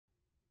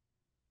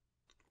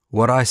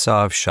What I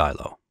Saw of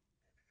Shilo.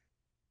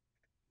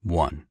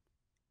 1.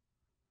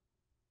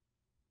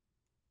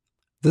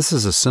 This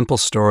is a simple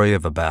story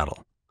of a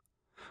battle,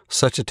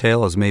 such a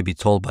tale as may be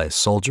told by a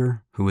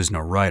soldier who is no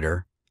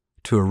writer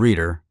to a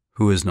reader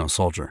who is no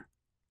soldier.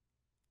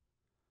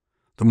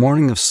 The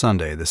morning of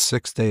Sunday, the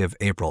 6th day of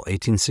April,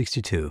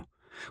 1862,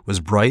 was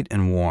bright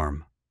and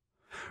warm.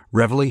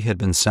 Reveille had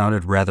been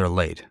sounded rather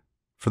late,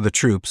 for the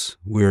troops,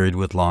 wearied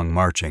with long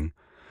marching,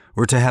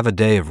 were to have a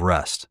day of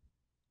rest.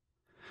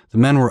 The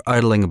men were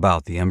idling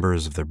about the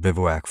embers of their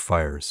bivouac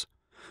fires,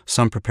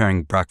 some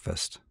preparing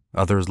breakfast,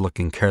 others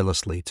looking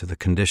carelessly to the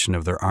condition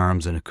of their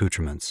arms and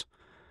accoutrements,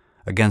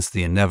 against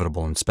the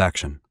inevitable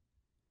inspection.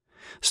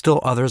 Still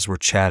others were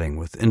chatting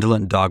with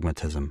indolent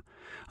dogmatism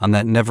on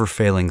that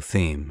never-failing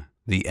theme,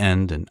 the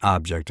end and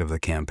object of the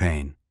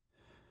campaign.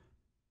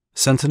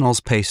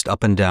 Sentinels paced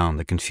up and down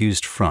the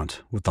confused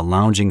front with the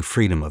lounging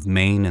freedom of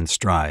mane and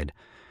stride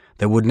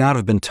that would not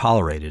have been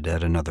tolerated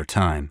at another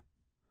time.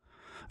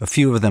 A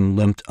few of them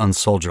limped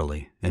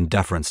unsoldierly in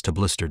deference to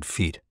blistered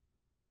feet.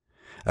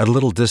 At a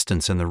little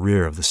distance in the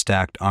rear of the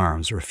stacked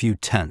arms were a few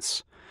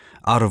tents,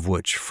 out of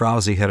which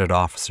frowsy-headed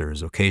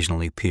officers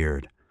occasionally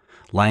peered,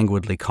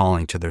 languidly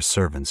calling to their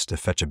servants to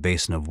fetch a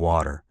basin of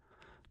water,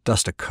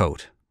 dust a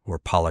coat, or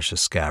polish a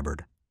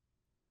scabbard.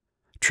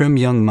 Trim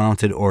young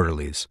mounted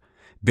orderlies,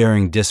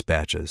 bearing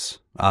dispatches,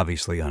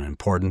 obviously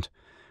unimportant,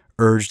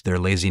 urged their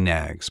lazy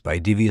nags by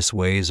devious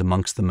ways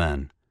amongst the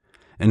men,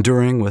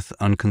 enduring with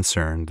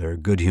unconcern their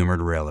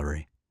good-humored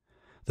raillery,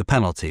 the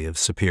penalty of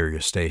superior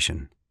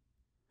station.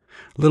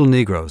 Little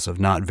Negroes of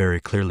not very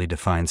clearly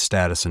defined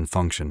status and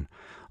function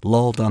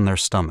lolled on their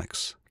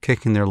stomachs,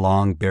 kicking their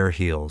long bare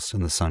heels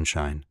in the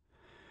sunshine,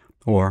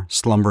 or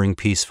slumbering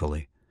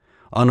peacefully,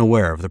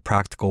 unaware of the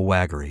practical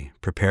waggery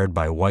prepared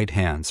by white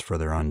hands for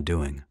their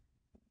undoing.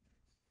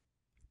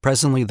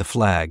 Presently the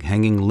flag,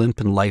 hanging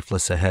limp and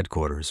lifeless at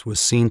headquarters, was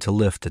seen to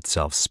lift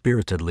itself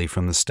spiritedly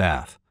from the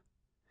staff.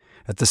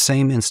 At the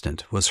same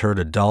instant was heard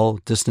a dull,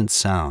 distant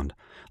sound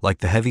like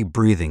the heavy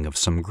breathing of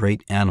some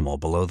great animal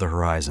below the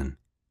horizon.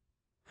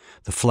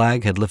 The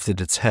flag had lifted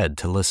its head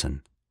to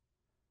listen.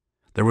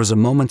 There was a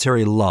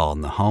momentary lull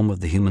in the hum of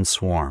the human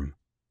swarm.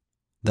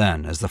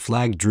 Then, as the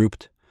flag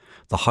drooped,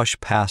 the hush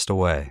passed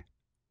away.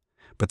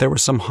 But there were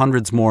some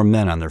hundreds more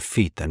men on their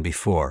feet than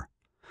before,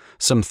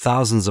 some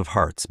thousands of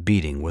hearts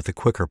beating with a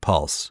quicker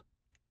pulse.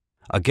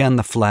 Again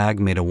the flag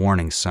made a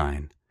warning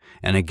sign,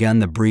 and again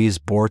the breeze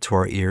bore to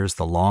our ears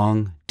the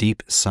long,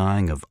 deep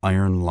sighing of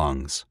iron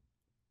lungs.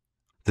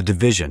 The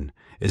division,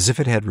 as if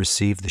it had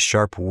received the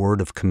sharp word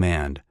of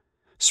command,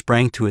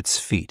 sprang to its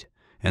feet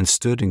and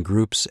stood in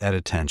groups at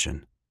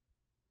attention.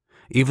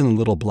 Even the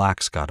little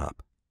blacks got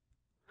up.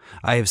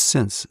 I have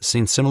since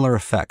seen similar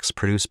effects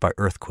produced by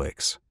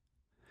earthquakes.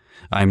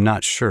 I am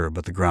not sure,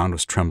 but the ground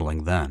was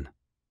trembling then.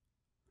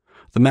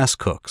 The mess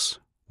cooks,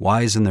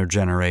 wise in their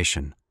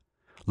generation,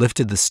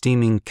 lifted the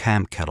steaming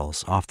camp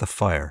kettles off the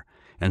fire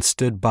and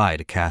stood by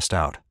to cast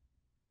out.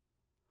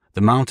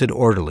 The mounted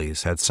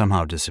orderlies had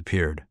somehow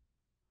disappeared.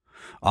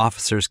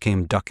 Officers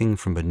came ducking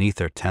from beneath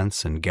their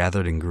tents and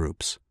gathered in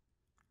groups.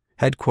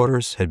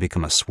 Headquarters had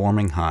become a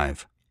swarming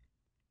hive.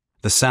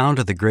 The sound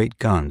of the great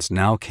guns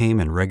now came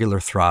in regular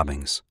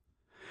throbbings,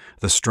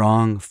 the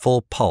strong,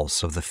 full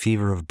pulse of the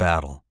fever of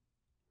battle.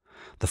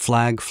 The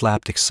flag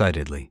flapped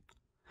excitedly,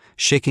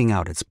 shaking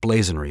out its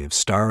blazonry of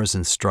stars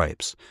and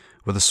stripes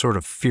with a sort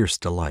of fierce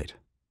delight.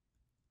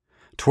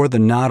 Toward the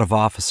knot of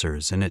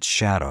officers in its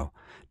shadow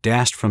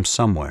dashed from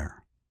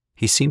somewhere,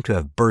 he seemed to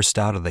have burst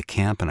out of the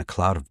camp in a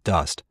cloud of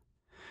dust,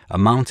 a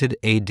mounted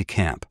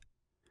aide-de-camp,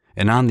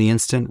 and on the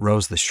instant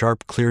rose the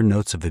sharp, clear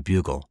notes of a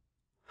bugle,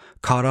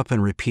 caught up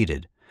and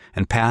repeated,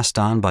 and passed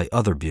on by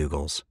other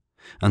bugles,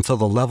 until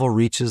the level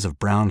reaches of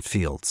brown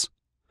fields,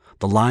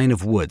 the line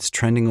of woods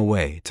trending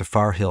away to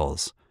far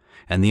hills,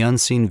 and the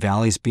unseen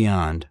valleys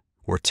beyond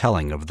were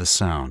telling of the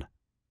sound.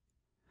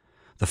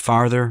 The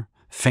farther,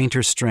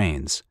 fainter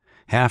strains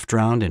half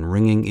drowned in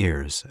ringing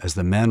ears as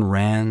the men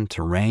ran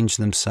to range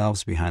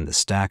themselves behind the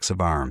stacks of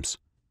arms.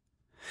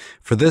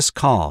 For this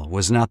call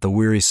was not the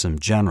wearisome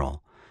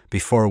general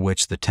before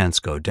which the tents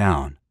go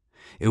down.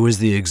 It was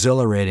the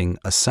exhilarating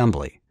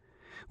assembly,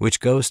 which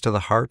goes to the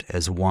heart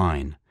as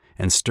wine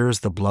and stirs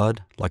the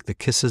blood like the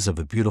kisses of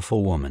a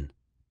beautiful woman.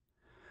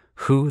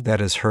 Who that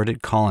has heard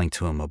it calling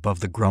to him above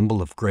the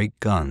grumble of great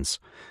guns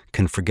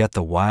can forget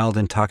the wild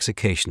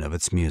intoxication of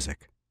its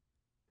music?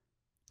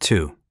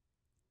 2.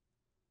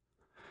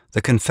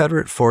 The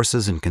Confederate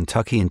forces in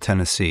Kentucky and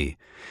Tennessee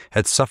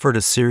had suffered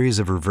a series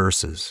of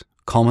reverses,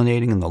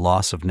 culminating in the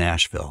loss of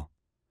Nashville.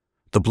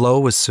 The blow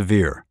was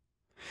severe.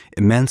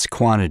 Immense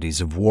quantities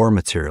of war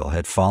material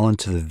had fallen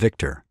to the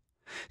victor,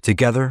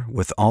 together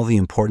with all the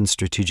important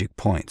strategic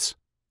points.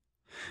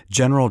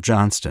 General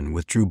Johnston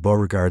withdrew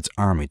Beauregard's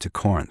army to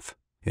Corinth,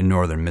 in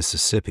northern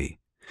Mississippi,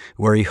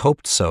 where he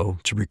hoped so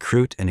to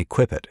recruit and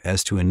equip it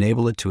as to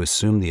enable it to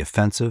assume the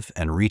offensive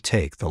and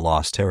retake the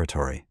lost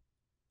territory.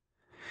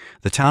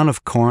 The town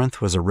of Corinth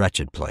was a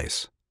wretched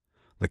place,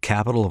 the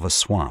capital of a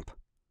swamp.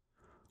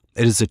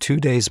 It is a 2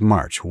 days'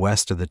 march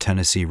west of the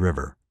Tennessee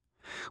River,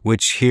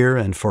 which here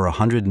and for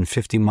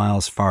 150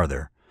 miles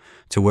farther,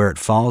 to where it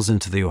falls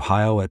into the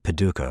Ohio at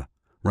Paducah,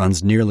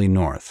 runs nearly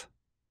north.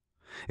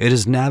 It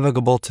is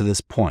navigable to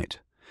this point,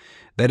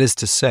 that is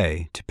to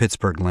say, to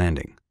Pittsburgh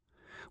Landing,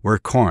 where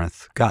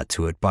Corinth got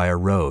to it by a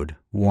road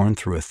worn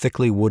through a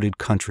thickly wooded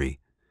country,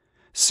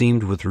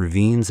 seamed with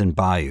ravines and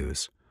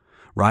bayous,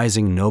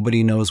 rising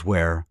nobody knows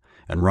where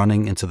and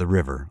running into the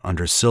river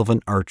under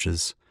sylvan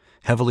arches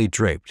heavily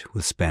draped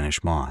with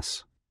Spanish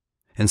moss.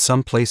 In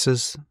some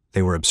places,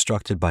 they were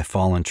obstructed by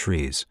fallen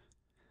trees.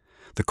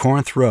 The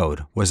Corinth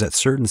Road was at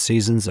certain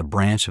seasons a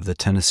branch of the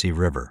Tennessee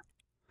River.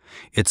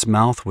 Its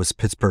mouth was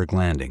Pittsburgh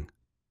Landing.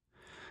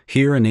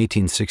 Here in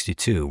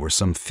 1862 were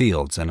some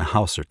fields and a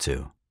house or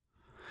two.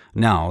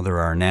 Now there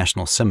are a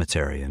national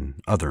cemetery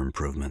and other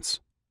improvements.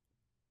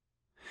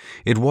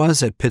 It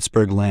was at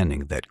Pittsburgh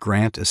Landing that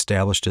Grant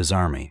established his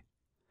army,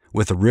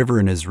 with a river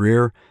in his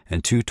rear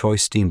and 2 toy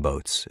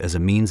steamboats as a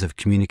means of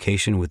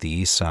communication with the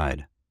east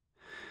side,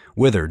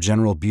 whither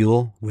General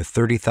Buell, with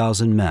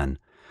 30,000 men,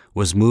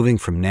 was moving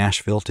from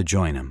Nashville to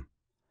join him.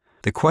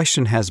 The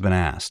question has been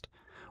asked,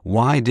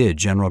 why did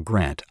General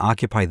Grant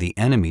occupy the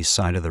enemy's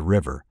side of the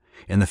river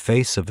in the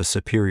face of a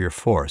superior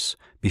force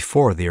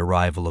before the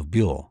arrival of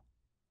Buell?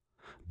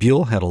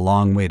 Buell had a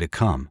long way to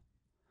come.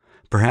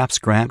 Perhaps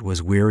Grant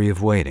was weary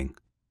of waiting.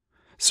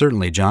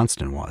 Certainly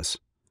Johnston was.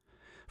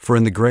 For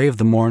in the gray of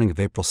the morning of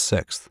April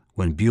 6th,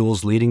 when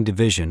Buell's leading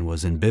division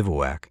was in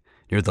bivouac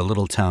near the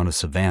little town of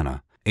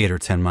Savannah, 8 or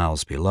 10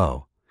 miles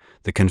below,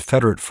 the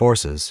Confederate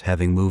forces,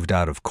 having moved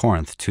out of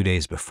Corinth 2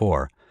 days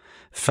before,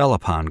 fell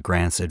upon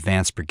Grant's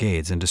advance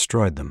brigades and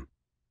destroyed them.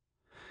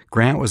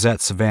 Grant was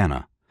at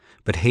Savannah,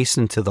 but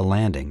hastened to the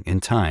landing in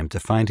time to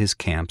find his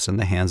camps in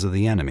the hands of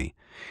the enemy,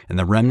 and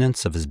the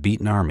remnants of his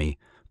beaten army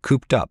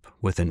cooped up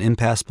with an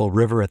impassable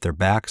river at their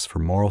backs for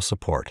moral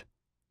support.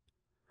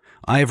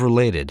 I have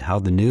related how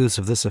the news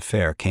of this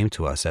affair came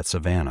to us at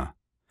Savannah.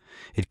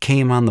 It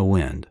came on the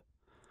wind,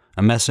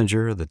 a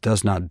messenger that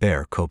does not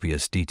bear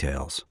copious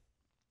details.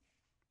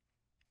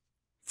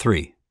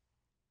 3.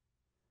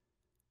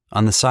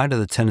 On the side of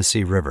the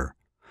Tennessee River,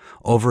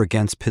 over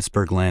against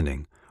Pittsburgh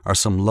Landing, are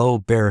some low,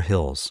 bare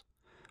hills,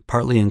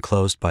 partly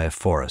enclosed by a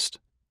forest.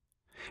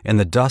 In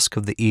the dusk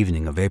of the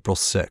evening of April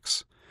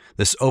 6,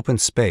 this open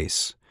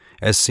space,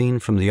 as seen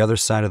from the other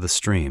side of the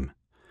stream,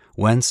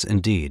 whence,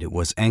 indeed, it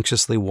was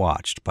anxiously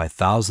watched by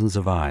thousands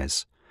of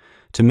eyes,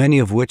 to many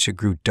of which it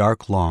grew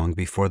dark long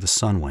before the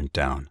sun went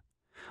down,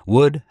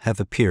 would have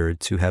appeared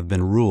to have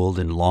been ruled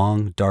in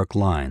long, dark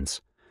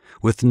lines,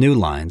 with new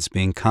lines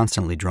being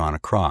constantly drawn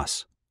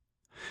across.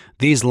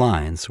 These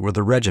lines were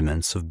the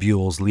regiments of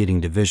Buell's leading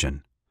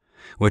division,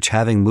 which,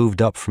 having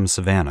moved up from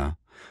Savannah,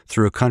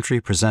 through a country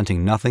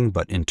presenting nothing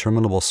but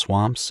interminable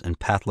swamps and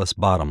pathless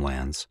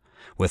bottomlands,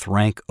 with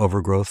rank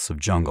overgrowths of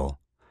jungle,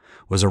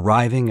 was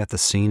arriving at the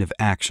scene of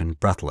action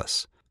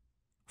breathless,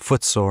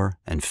 footsore,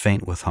 and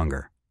faint with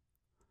hunger.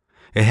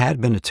 It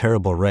had been a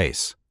terrible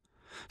race.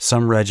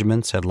 Some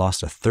regiments had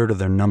lost 1/3 of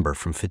their number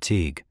from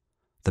fatigue,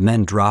 the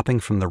men dropping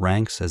from the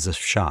ranks as if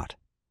shot,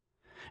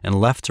 and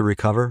left to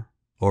recover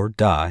or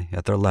die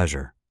at their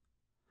leisure.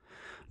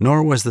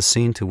 Nor was the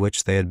scene to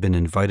which they had been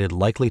invited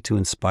likely to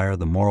inspire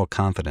the moral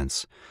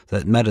confidence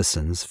that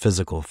medicines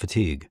physical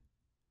fatigue.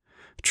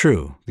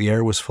 True, the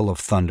air was full of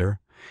thunder,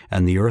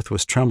 and the earth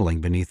was trembling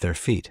beneath their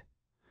feet.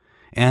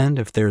 And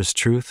if there is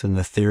truth in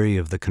the theory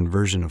of the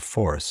conversion of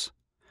force,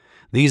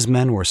 these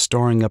men were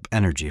storing up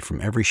energy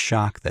from every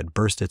shock that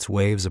burst its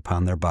waves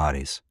upon their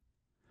bodies.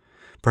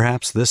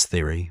 Perhaps this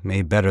theory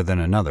may better than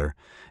another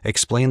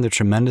explain the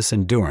tremendous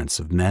endurance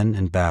of men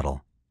in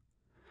battle.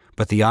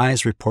 But the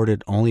eyes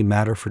reported only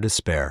matter for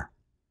despair.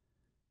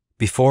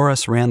 Before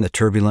us ran the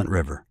turbulent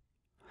river,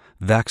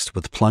 vexed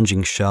with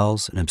plunging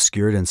shells and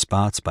obscured in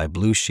spots by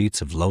blue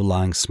sheets of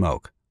low-lying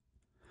smoke.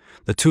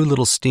 The 2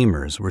 little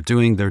steamers were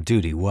doing their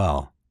duty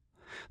well.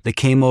 They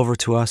came over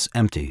to us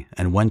empty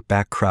and went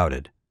back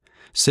crowded,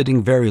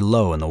 sitting very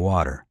low in the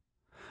water,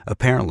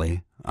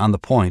 apparently on the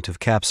point of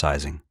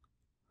capsizing.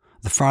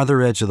 The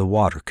farther edge of the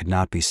water could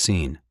not be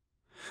seen.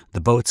 The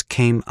boats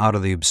came out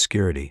of the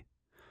obscurity,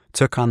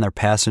 took on their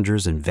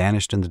passengers and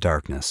vanished in the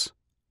darkness.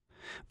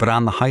 But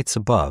on the heights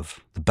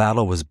above, the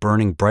battle was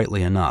burning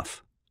brightly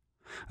enough.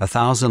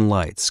 1,000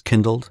 lights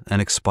kindled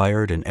and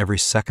expired in every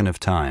second of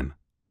time.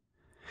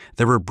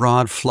 There were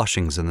broad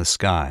flushings in the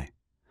sky,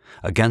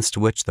 against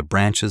which the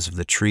branches of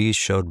the trees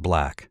showed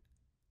black.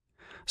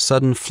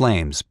 Sudden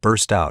flames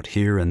burst out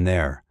here and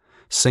there,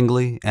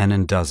 singly and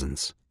in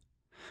dozens.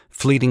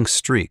 Fleeting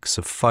streaks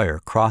of fire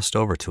crossed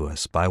over to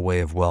us by way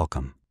of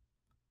welcome.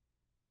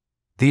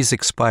 These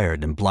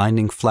expired in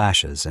blinding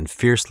flashes and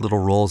fierce little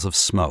rolls of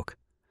smoke,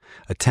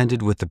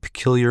 attended with the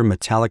peculiar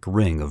metallic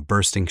ring of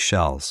bursting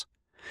shells,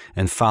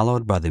 and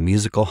followed by the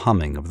musical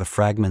humming of the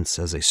fragments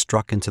as they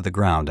struck into the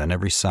ground on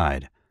every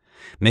side,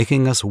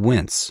 making us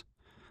wince,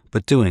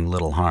 but doing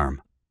little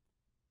harm.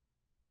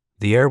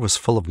 The air was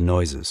full of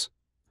noises.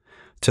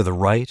 To the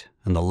right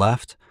and the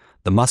left,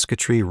 the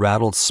musketry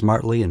rattled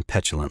smartly and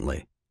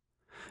petulantly.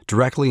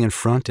 Directly in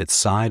front it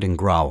sighed and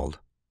growled.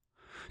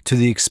 To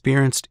the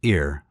experienced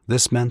ear,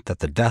 this meant that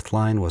the death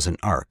line was an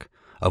arc,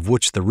 of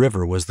which the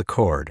river was the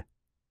chord.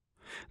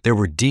 There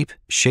were deep,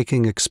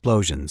 shaking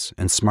explosions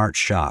and smart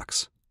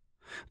shocks,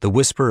 the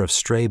whisper of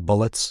stray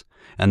bullets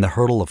and the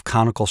hurtle of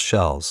conical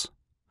shells,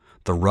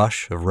 the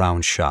rush of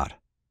round shot.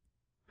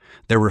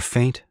 There were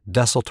faint,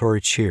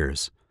 desultory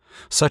cheers,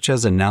 such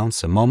as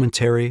announce a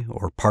momentary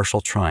or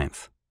partial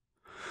triumph.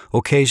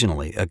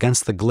 Occasionally,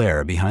 against the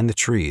glare behind the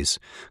trees,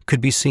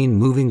 could be seen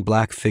moving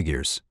black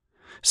figures,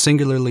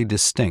 singularly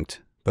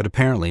distinct, but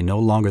apparently no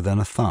longer than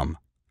a thumb.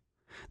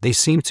 They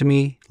seemed to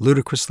me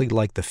ludicrously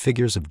like the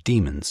figures of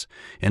demons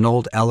in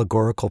old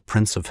allegorical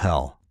prints of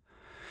hell.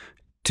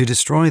 To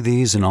destroy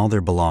these and all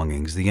their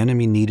belongings, the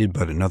enemy needed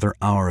but another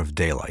hour of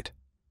daylight.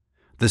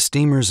 The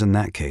steamers in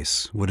that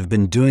case would have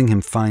been doing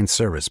him fine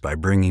service by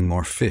bringing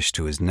more fish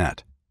to his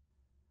net.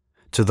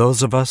 To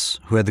those of us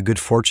who had the good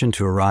fortune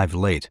to arrive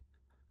late,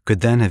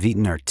 could then have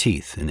eaten our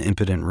teeth in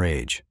impotent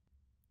rage.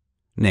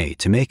 Nay,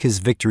 to make his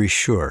victory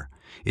sure,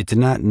 it did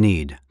not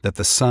need that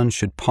the sun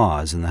should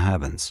pause in the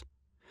heavens.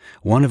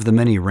 One of the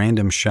many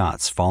random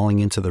shots falling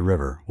into the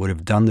river would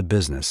have done the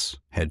business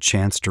had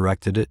chance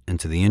directed it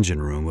into the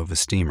engine room of a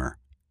steamer.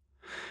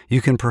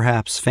 You can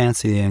perhaps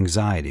fancy the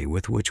anxiety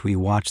with which we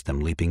watched them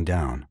leaping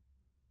down.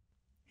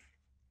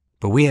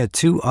 But we had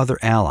two other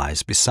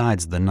allies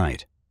besides the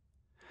night.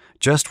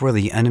 Just where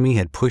the enemy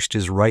had pushed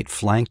his right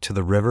flank to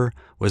the river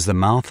was the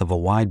mouth of a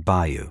wide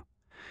bayou,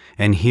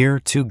 and here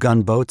 2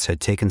 gunboats had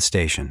taken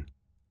station.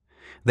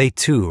 They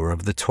too were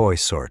of the toy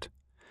sort,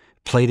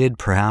 plated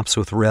perhaps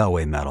with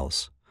railway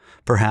metals,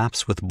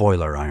 perhaps with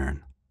boiler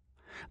iron.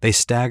 They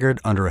staggered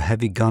under a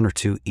heavy gun or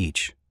 2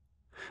 each.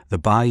 The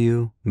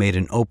bayou made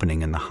an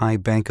opening in the high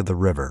bank of the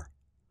river.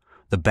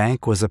 The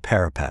bank was a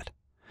parapet,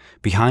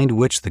 behind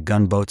which the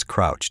gunboats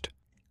crouched,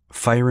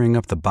 firing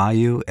up the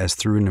bayou as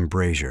through an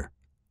embrasure.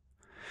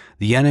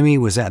 The enemy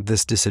was at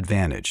this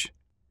disadvantage.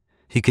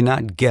 He could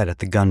not get at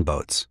the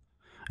gunboats,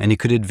 and he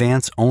could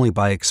advance only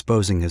by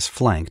exposing his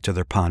flank to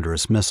their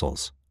ponderous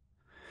missiles,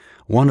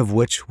 one of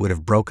which would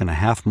have broken a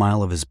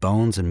half-mile of his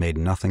bones and made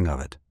nothing of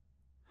it.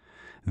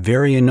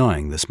 Very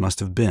annoying this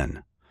must have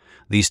been,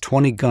 these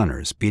 20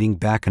 gunners beating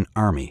back an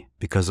army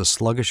because a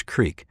sluggish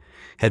creek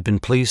had been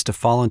pleased to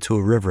fall into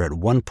a river at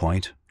one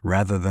point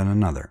rather than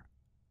another.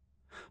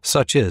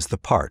 Such is the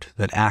part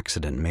that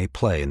accident may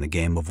play in the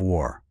game of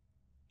war.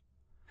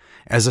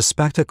 As a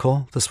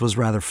spectacle, this was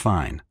rather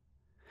fine.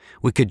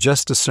 We could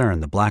just discern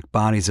the black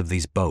bodies of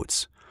these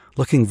boats,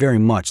 looking very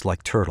much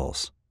like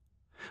turtles.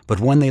 But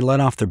when they let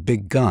off their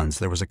big guns,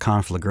 there was a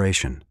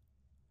conflagration.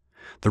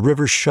 The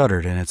river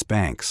shuddered in its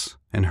banks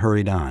and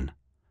hurried on,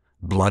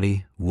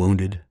 bloody,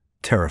 wounded,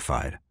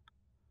 terrified.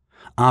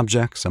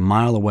 Objects a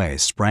mile away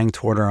sprang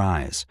toward our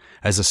eyes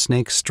as a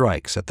snake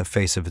strikes at the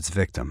face of its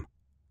victim.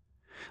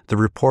 The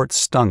report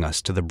stung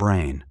us to the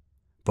brain,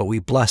 but we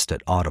blessed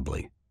it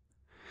audibly,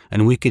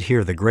 and we could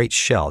hear the great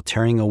shell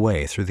tearing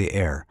away through the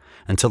air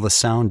until the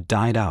sound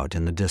died out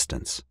in the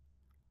distance.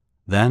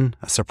 Then,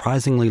 a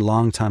surprisingly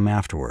long time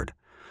afterward,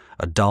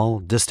 a dull,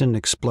 distant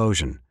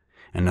explosion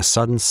and a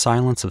sudden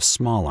silence of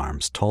small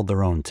arms told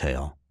their own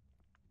tale.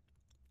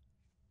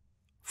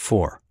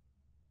 4.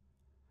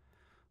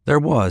 There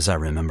was, I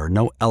remember,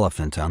 no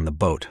elephant on the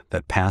boat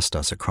that passed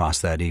us across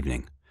that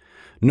evening,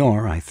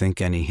 nor, I think,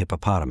 any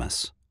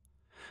hippopotamus.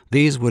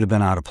 These would have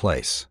been out of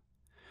place.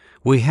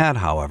 We had,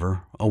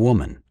 however, a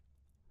woman.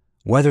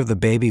 Whether the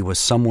baby was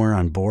somewhere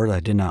on board I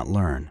did not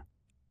learn.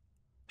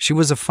 She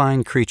was a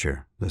fine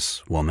creature,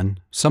 this woman,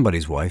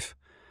 somebody's wife.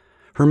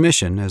 Her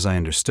mission, as I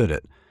understood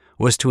it,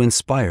 was to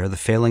inspire the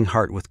failing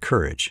heart with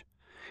courage,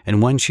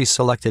 and when she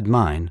selected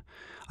mine,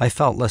 I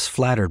felt less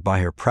flattered by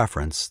her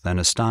preference than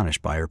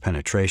astonished by her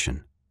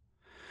penetration.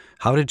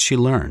 How did she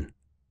learn?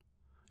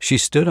 She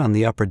stood on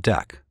the upper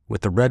deck,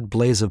 with the red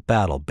blaze of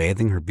battle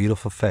bathing her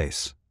beautiful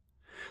face,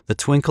 the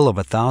twinkle of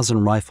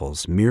 1,000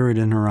 rifles mirrored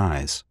in her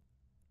eyes,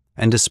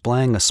 and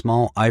displaying a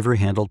small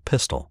ivory-handled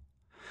pistol.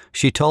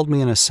 She told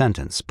me in a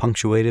sentence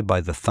punctuated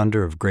by the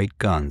thunder of great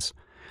guns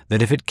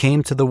that if it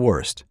came to the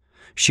worst,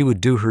 she would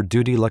do her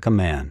duty like a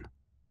man.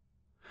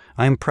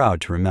 I am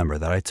proud to remember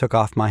that I took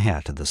off my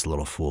hat to this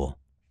little fool.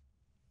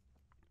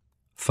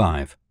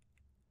 5.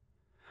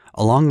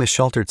 Along the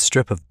sheltered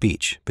strip of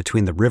beach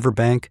between the river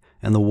bank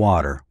and the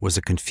water was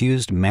a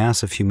confused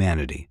mass of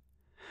humanity,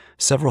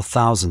 several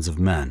thousands of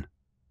men.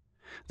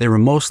 They were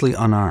mostly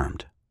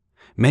unarmed.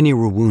 Many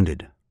were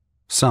wounded,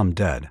 some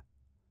dead.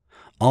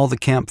 All the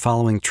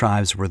camp-following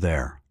tribes were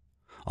there,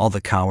 all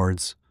the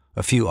cowards,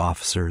 a few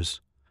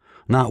officers.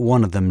 Not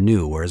one of them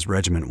knew where his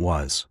regiment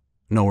was,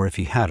 nor if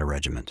he had a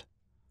regiment.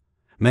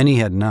 Many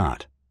had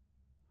not.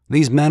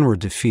 These men were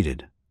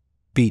defeated,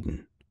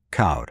 beaten,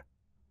 cowed.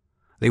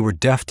 They were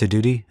deaf to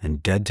duty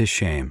and dead to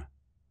shame.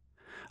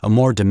 A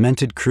more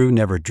demented crew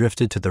never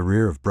drifted to the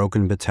rear of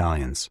broken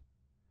battalions.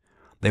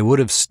 They would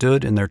have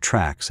stood in their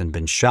tracks and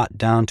been shot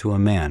down to a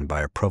man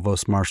by a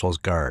provost marshal's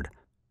guard,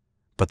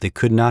 but they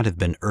could not have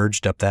been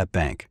urged up that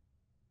bank.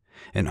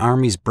 An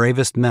army's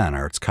bravest men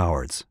are its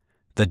cowards.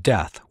 The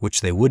death which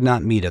they would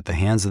not meet at the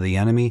hands of the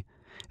enemy,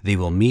 they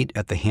will meet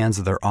at the hands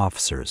of their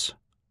officers,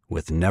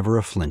 with never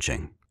a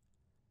flinching.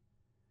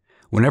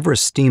 Whenever a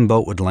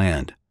steamboat would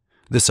land,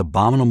 this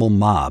abominable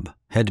mob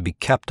had to be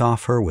kept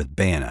off her with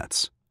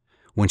bayonets.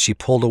 When she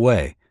pulled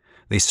away,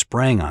 they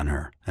sprang on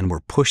her and were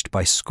pushed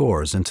by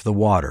scores into the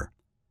water,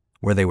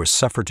 where they were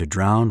suffered to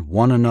drown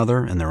one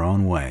another in their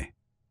own way.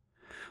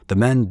 The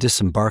men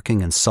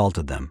disembarking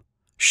insulted them,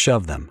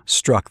 shoved them,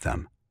 struck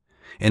them.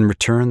 In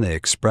return, they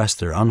expressed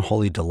their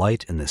unholy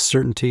delight in the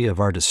certainty of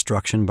our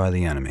destruction by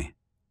the enemy.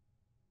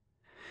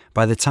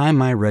 By the time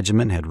my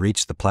regiment had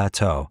reached the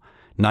plateau,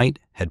 night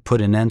had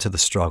put an end to the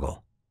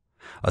struggle.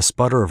 A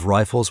sputter of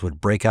rifles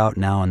would break out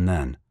now and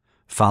then,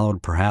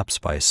 followed perhaps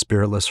by a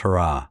spiritless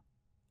hurrah.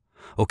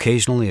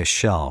 Occasionally a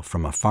shell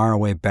from a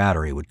faraway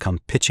battery would come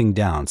pitching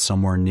down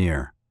somewhere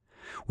near,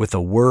 with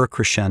a whir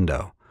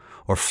crescendo,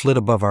 or flit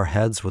above our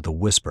heads with a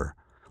whisper,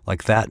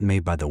 like that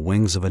made by the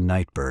wings of a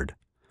night bird,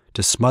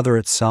 to smother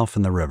itself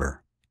in the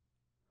river.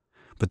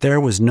 But there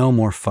was no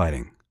more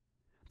fighting.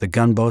 The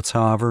gunboats,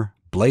 however,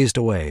 blazed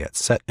away at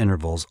set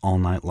intervals all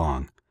night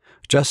long,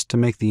 just to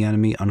make the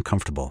enemy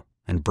uncomfortable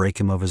and break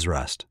him of his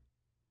rest.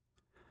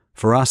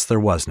 For us there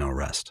was no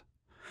rest.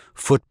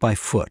 Foot by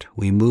foot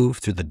we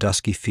moved through the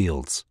dusky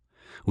fields,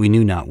 we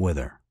knew not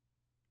whither.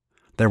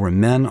 There were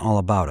men all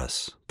about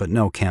us, but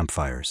no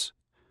campfires.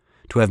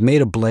 To have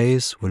made a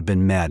blaze would have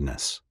been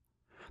madness.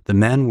 The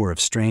men were of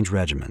strange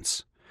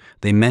regiments.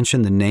 They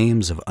mentioned the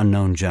names of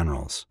unknown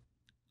generals.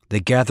 They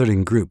gathered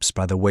in groups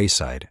by the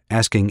wayside,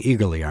 asking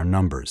eagerly our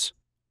numbers.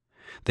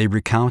 They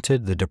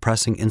recounted the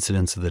depressing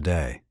incidents of the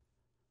day.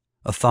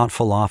 A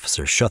thoughtful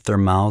officer shut their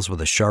mouths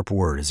with a sharp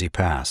word as he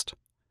passed.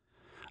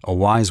 A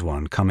wise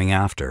one, coming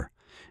after,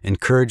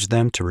 encouraged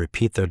them to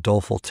repeat their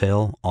doleful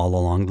tale all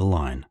along the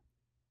line.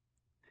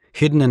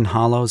 Hidden in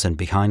hollows and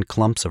behind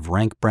clumps of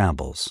rank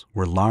brambles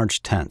were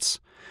large tents,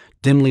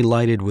 dimly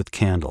lighted with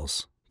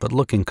candles, but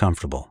looking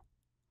comfortable.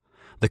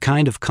 The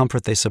kind of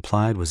comfort they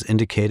supplied was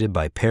indicated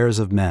by pairs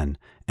of men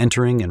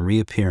entering and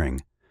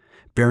reappearing,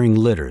 bearing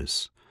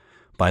litters,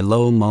 by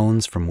low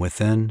moans from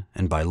within,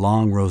 and by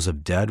long rows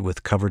of dead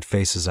with covered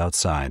faces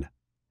outside.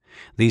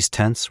 These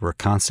tents were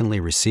constantly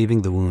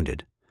receiving the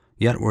wounded,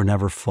 yet were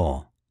never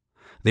full.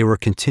 They were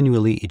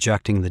continually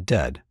ejecting the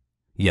dead,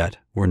 yet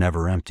were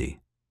never empty.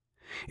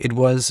 It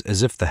was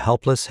as if the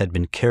helpless had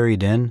been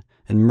carried in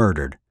and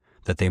murdered,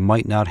 that they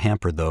might not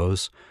hamper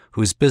those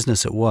whose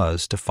business it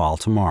was to fall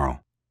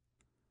tomorrow.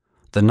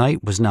 The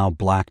night was now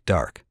black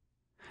dark.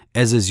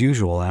 As is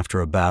usual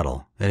after a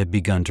battle, it had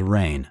begun to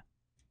rain.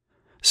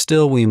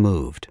 Still we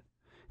moved.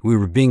 We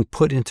were being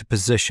put into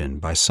position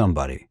by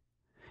somebody.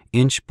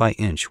 Inch by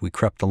inch we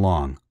crept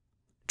along,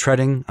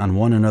 treading on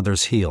one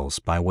another's heels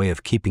by way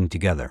of keeping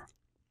together.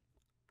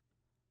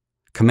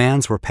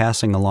 Commands were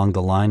passing along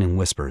the line in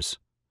whispers.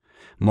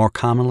 More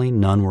commonly,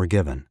 none were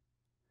given.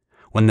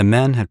 When the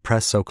men had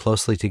pressed so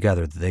closely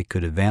together that they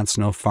could advance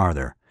no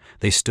farther,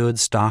 they stood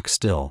stock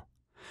still,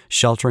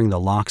 sheltering the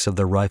locks of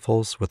their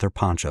rifles with their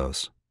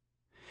ponchos.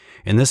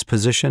 In this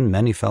position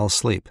many fell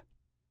asleep.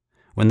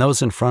 When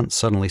those in front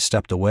suddenly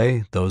stepped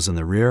away, those in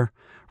the rear,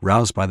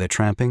 roused by their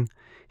tramping,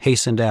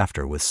 hastened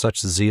after with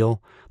such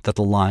zeal that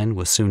the line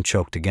was soon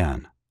choked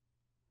again.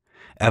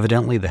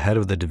 Evidently the head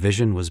of the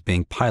division was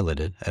being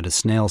piloted at a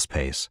snail's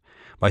pace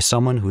by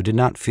someone who did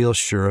not feel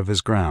sure of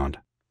his ground.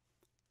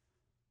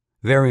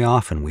 Very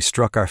often we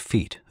struck our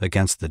feet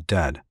against the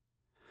dead,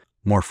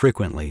 more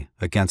frequently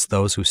against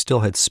those who still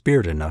had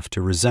spirit enough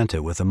to resent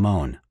it with a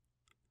moan.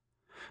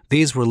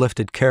 These were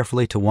lifted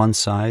carefully to one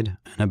side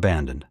and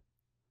abandoned.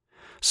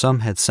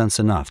 Some had sense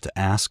enough to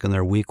ask in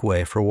their weak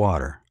way for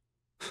water.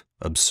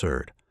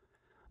 Absurd.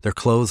 Their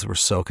clothes were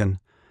soaken,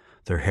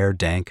 their hair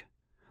dank,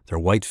 their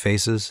white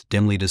faces,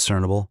 dimly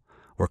discernible,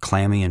 were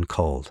clammy and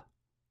cold.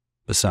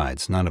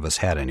 Besides, none of us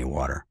had any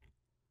water.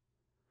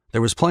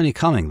 There was plenty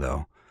coming,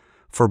 though,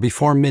 for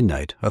before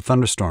midnight a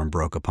thunderstorm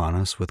broke upon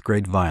us with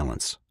great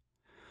violence.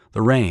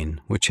 The rain,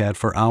 which had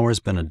for hours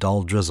been a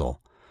dull drizzle,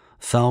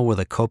 fell with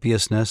a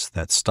copiousness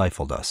that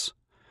stifled us.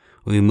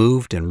 We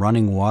moved in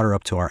running water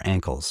up to our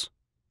ankles.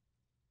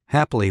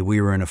 Happily we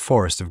were in a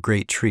forest of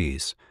great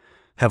trees,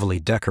 heavily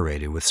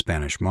decorated with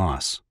Spanish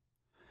moss.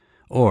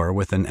 Or,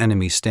 with an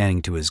enemy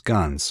standing to his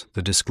guns,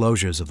 the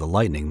disclosures of the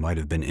lightning might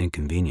have been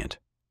inconvenient.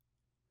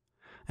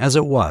 As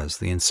it was,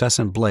 the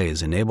incessant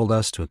blaze enabled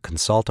us to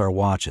consult our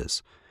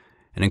watches,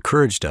 and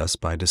encouraged us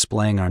by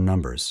displaying our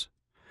numbers.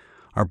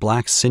 Our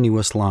black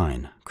sinuous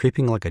line,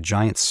 creeping like a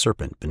giant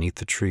serpent beneath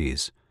the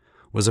trees,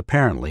 was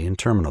apparently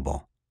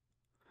interminable.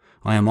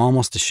 I am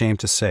almost ashamed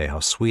to say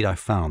how sweet I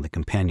found the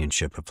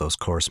companionship of those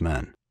coarse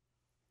men.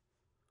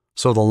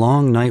 So the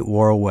long night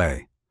wore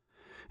away,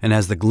 and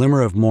as the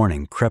glimmer of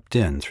morning crept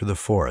in through the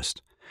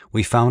forest,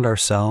 we found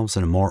ourselves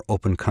in a more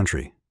open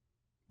country.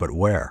 But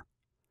where?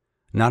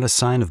 Not a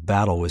sign of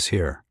battle was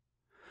here.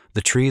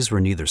 The trees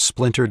were neither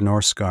splintered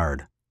nor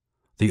scarred.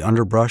 The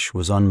underbrush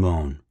was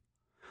unmown.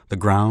 The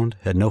ground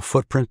had no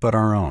footprint but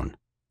our own.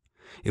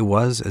 It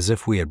was as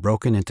if we had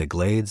broken into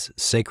glades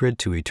sacred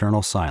to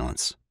eternal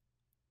silence.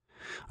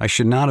 I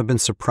should not have been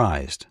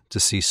surprised to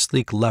see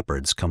sleek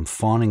leopards come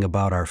fawning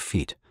about our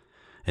feet,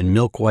 and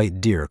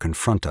milk-white deer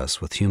confront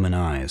us with human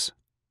eyes.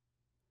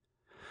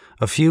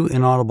 A few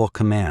inaudible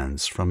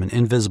commands from an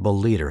invisible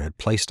leader had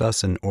placed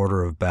us in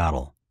order of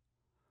battle.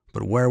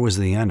 But where was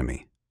the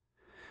enemy?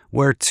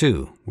 Where,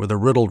 too, were the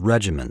riddled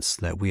regiments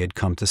that we had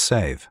come to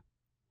save?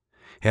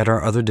 Had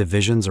our other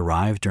divisions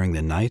arrived during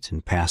the night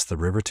and passed the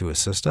river to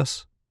assist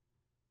us?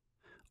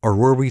 Or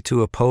were we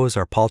to oppose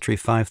our paltry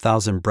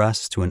 5,000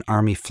 breasts to an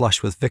army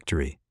flush with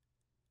victory?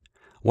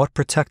 What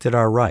protected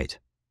our right?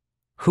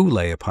 Who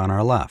lay upon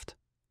our left?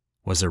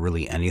 Was there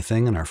really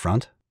anything in our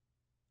front?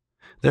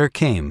 There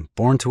came,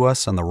 borne to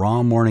us on the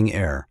raw morning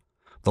air,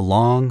 the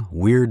long,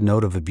 weird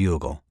note of a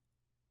bugle.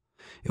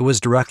 It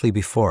was directly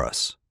before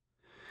us.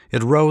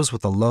 It rose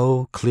with a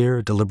low,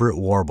 clear, deliberate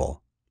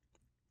warble,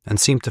 and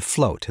seemed to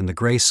float in the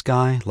gray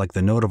sky like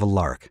the note of a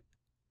lark.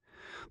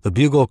 The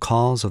bugle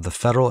calls of the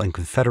Federal and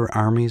Confederate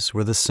armies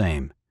were the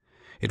same.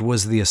 It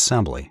was the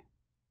assembly.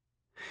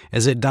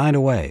 As it died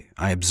away,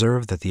 I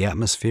observed that the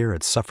atmosphere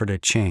had suffered a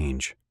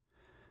change.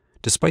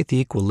 Despite the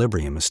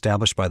equilibrium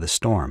established by the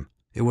storm,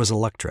 it was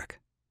electric.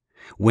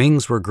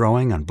 Wings were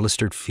growing on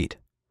blistered feet,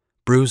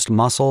 bruised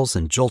muscles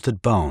and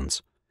jolted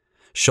bones,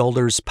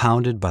 shoulders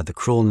pounded by the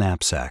cruel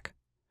knapsack,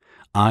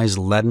 eyes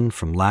leaden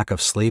from lack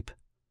of sleep.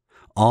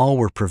 All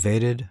were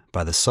pervaded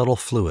by the subtle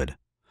fluid.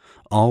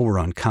 All were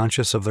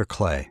unconscious of their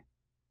clay.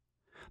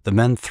 The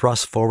men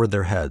thrust forward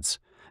their heads,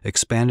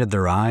 expanded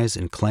their eyes,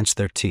 and clenched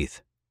their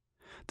teeth.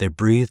 They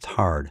breathed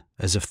hard,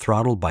 as if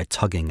throttled by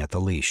tugging at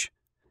the leash.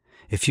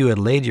 If you had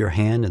laid your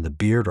hand in the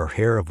beard or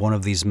hair of one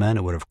of these men,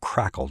 it would have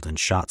crackled and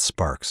shot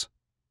sparks.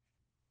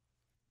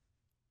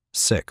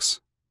 6.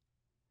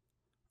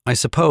 I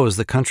suppose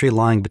the country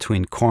lying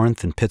between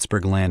Corinth and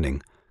Pittsburgh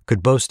Landing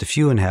could boast a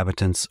few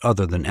inhabitants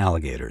other than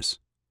alligators.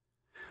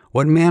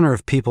 What manner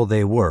of people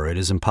they were, it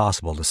is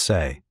impossible to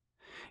say,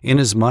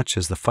 inasmuch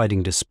as the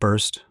fighting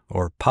dispersed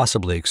or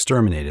possibly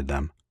exterminated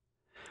them.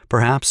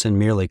 Perhaps in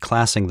merely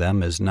classing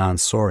them as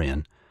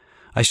non-saurian,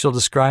 I shall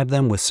describe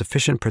them with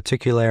sufficient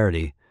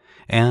particularity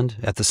and,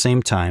 at the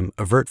same time,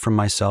 avert from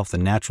myself the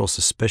natural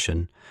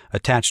suspicion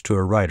attached to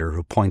a writer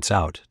who points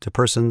out to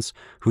persons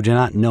who do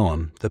not know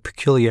him the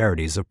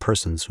peculiarities of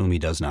persons whom he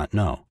does not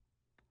know.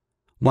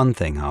 One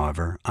thing,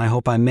 however, I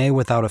hope I may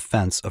without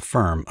offense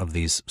affirm of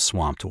these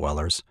swamp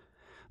dwellers.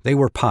 They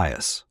were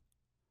pious.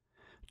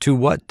 To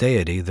what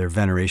deity their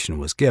veneration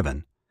was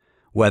given,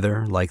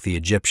 whether, like the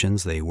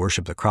Egyptians, they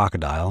worshipped the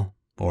crocodile,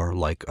 or,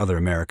 like other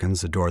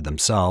Americans, adored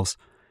themselves,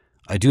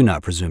 I do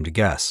not presume to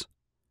guess.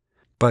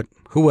 But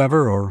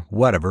whoever or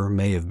whatever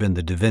may have been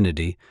the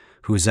divinity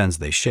whose ends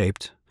they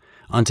shaped,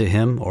 unto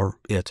him or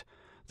it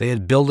they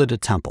had builded a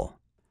temple.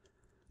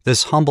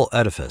 This humble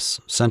edifice,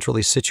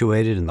 centrally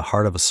situated in the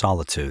heart of a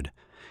solitude,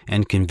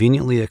 and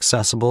conveniently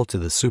accessible to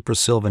the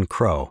supersylvan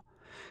crow,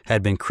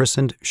 had been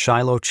christened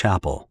Shilo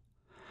Chapel,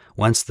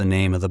 whence the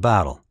name of the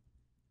battle.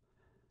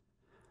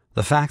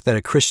 The fact that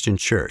a Christian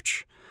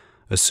church,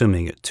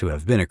 assuming it to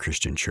have been a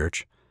Christian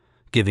church,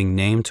 giving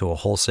name to a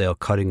wholesale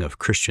cutting of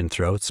Christian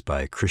throats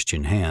by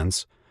Christian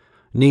hands,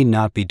 need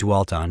not be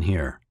dwelt on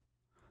here.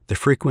 The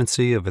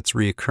frequency of its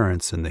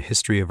reoccurrence in the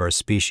history of our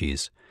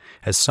species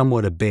has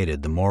somewhat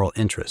abated the moral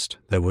interest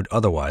that would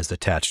otherwise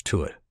attach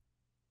to it.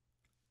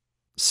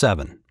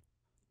 7.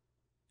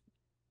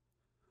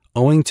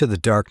 Owing to the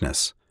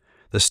darkness,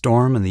 the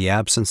storm, and the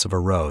absence of a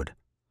road,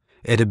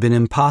 it had been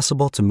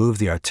impossible to move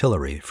the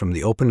artillery from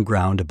the open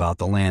ground about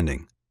the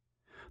landing.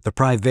 The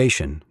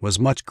privation was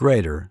much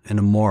greater in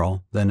a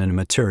moral than in a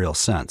material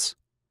sense.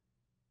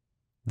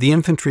 The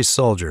infantry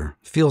soldier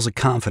feels a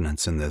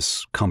confidence in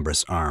this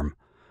cumbrous arm,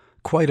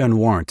 quite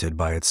unwarranted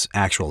by its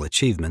actual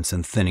achievements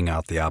in thinning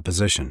out the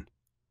opposition.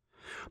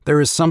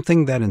 There is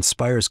something that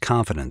inspires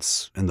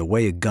confidence in the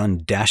way a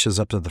gun dashes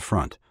up to the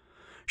front,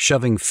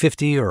 shoving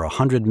 50 or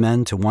 100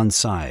 men to one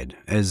side,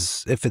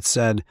 as if it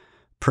said,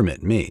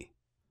 "Permit me."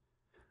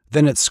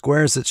 Then it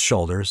squares its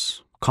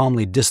shoulders,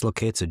 calmly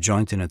dislocates a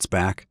joint in its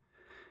back,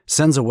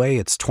 sends away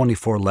its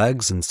 24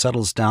 legs, and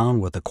settles down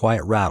with a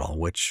quiet rattle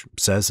which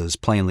says as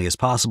plainly as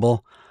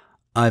possible,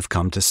 "I've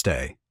come to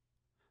stay."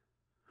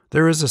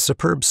 There is a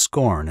superb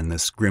scorn in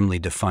this grimly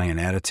defiant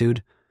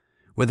attitude.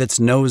 With its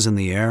nose in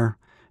the air,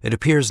 it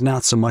appears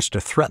not so much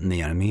to threaten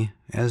the enemy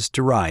as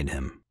to ride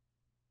him.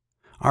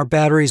 Our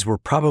batteries were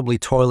probably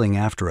toiling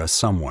after us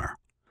somewhere.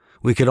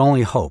 We could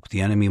only hope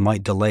the enemy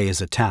might delay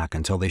his attack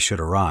until they should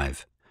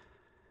arrive.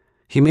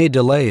 "He may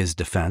delay his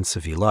defense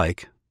if he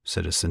like,"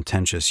 said a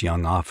sententious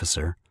young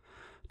officer,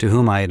 to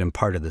whom I had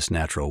imparted this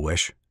natural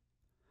wish.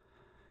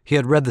 He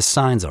had read the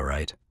signs all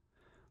right.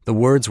 The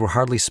words were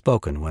hardly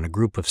spoken when a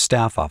group of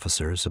staff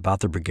officers about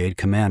the brigade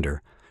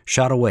commander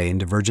shot away in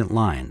divergent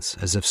lines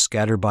as if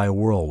scattered by a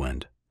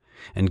whirlwind,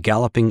 and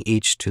galloping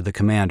each to the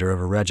commander of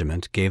a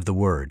regiment gave the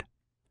word.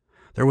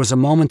 There was a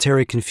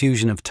momentary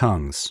confusion of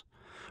tongues.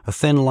 A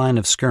thin line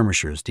of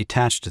skirmishers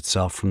detached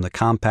itself from the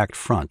compact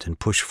front and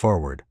pushed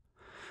forward,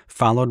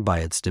 followed by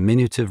its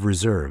diminutive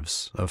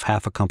reserves of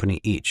half a company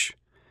each,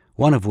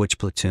 one of which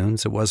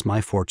platoons it was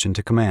my fortune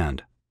to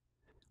command.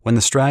 When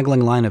the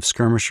straggling line of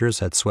skirmishers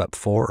had swept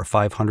 400 or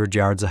 500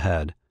 yards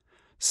ahead,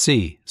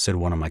 "See," said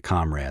one of my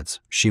comrades,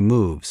 "she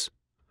moves."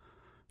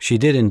 She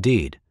did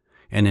indeed,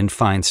 and in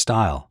fine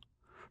style,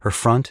 her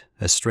front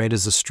as straight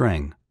as a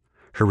string,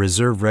 her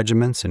reserve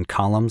regiments in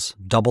columns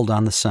doubled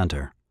on the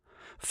center,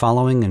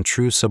 following in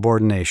true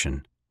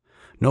subordination.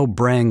 No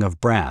braying of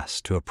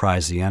brass to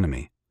apprise the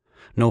enemy,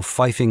 no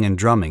fifing and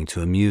drumming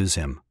to amuse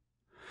him,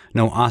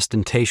 no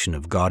ostentation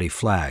of gaudy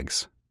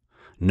flags,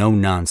 no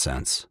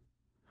nonsense.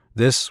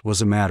 This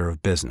was a matter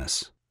of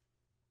business.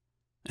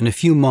 In a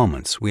few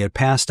moments we had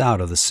passed out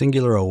of the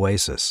singular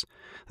oasis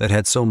that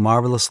had so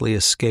marvelously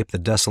escaped the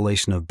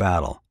desolation of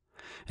battle,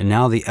 and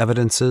now the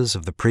evidences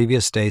of the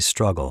previous day's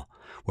struggle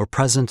were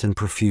present in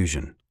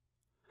profusion.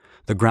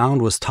 The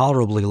ground was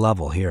tolerably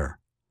level here,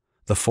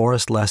 the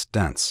forest less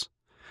dense,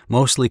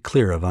 mostly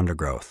clear of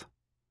undergrowth,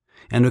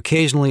 and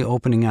occasionally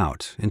opening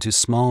out into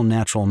small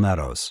natural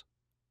meadows.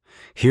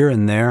 Here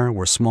and there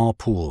were small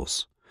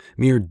pools,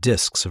 mere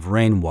discs of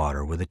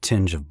rainwater with a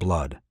tinge of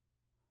blood.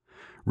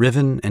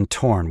 Riven and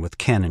torn with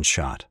cannon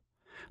shot,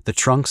 the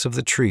trunks of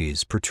the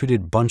trees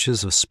protruded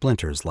bunches of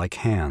splinters like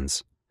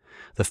hands,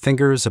 the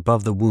fingers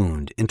above the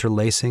wound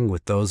interlacing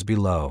with those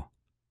below.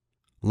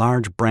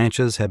 Large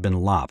branches had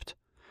been lopped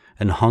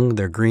and hung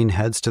their green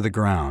heads to the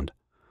ground,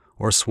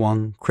 or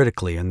swung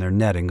critically in their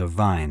netting of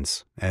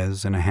vines,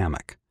 as in a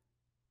hammock.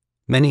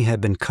 Many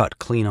had been cut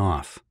clean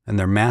off, and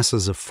their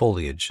masses of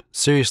foliage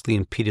seriously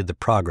impeded the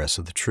progress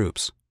of the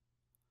troops.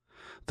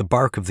 The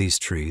bark of these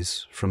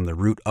trees, from the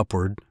root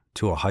upward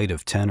to a height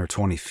of 10 or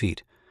 20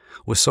 feet,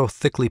 was so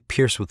thickly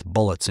pierced with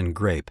bullets and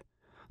grape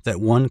that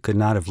one could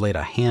not have laid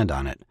a hand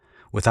on it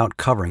without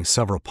covering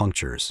several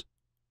punctures.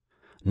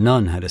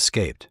 None had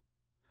escaped.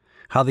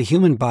 How the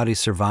human body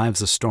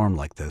survives a storm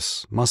like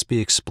this must be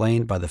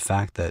explained by the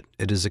fact that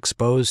it is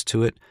exposed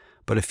to it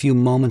but a few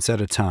moments at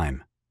a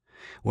time,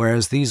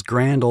 whereas these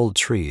grand old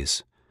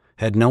trees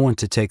had no one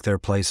to take their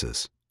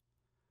places.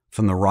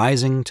 From the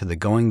rising to the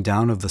going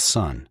down of the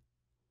sun,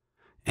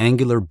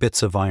 angular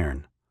bits of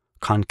iron,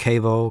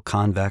 concavo,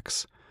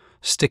 convex,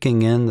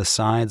 sticking in the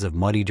sides of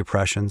muddy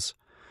depressions,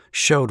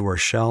 showed where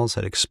shells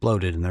had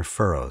exploded in their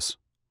furrows.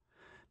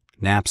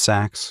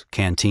 Knapsacks,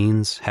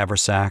 canteens,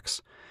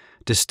 haversacks,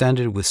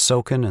 distended with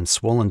soaken and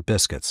swollen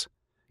biscuits,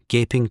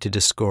 gaping to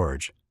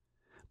disgorge,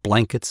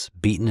 blankets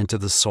beaten into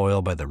the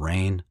soil by the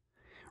rain,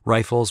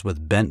 rifles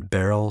with bent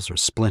barrels or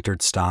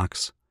splintered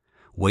stocks,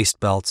 waist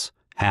belts,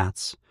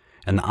 hats,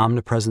 and the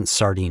omnipresent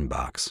sardine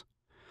box.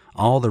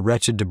 All the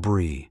wretched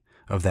debris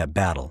of that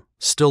battle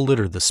still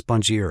littered the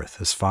spongy earth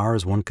as far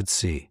as one could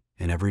see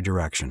in every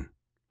direction.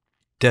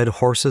 Dead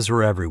horses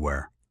were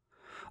everywhere,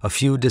 a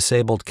few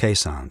disabled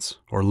caissons,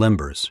 or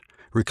limbers,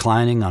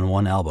 reclining on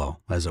one elbow,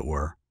 as it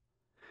were,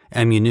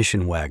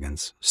 ammunition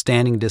wagons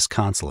standing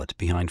disconsolate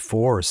behind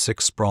 4 or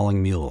 6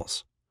 sprawling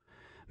mules.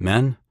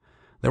 Men?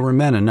 There were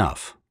men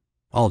enough,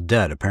 all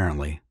dead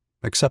apparently,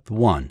 except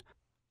one,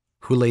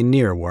 who lay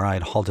near where I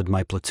had halted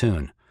my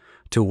platoon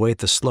to await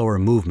the slower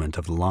movement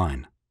of the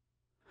line.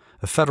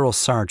 A Federal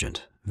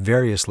sergeant,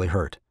 variously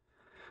hurt,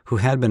 who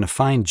had been a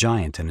fine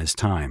giant in his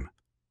time.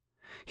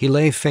 He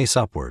lay face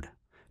upward,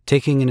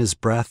 taking in his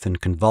breath in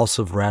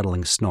convulsive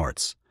rattling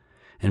snorts,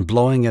 and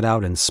blowing it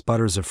out in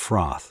sputters of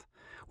froth,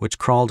 which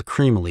crawled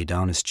creamily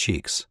down his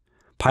cheeks,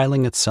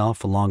 piling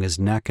itself along his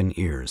neck and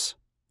ears.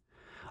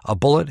 A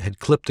bullet had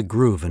clipped a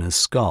groove in his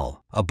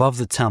skull above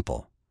the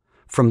temple.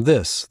 From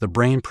this the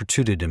brain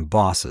protruded in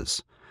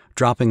bosses,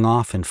 dropping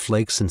off in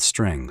flakes and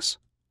strings.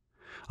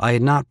 I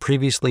had not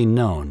previously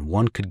known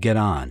one could get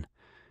on,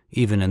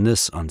 even in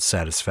this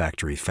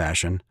unsatisfactory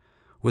fashion,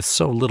 with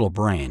so little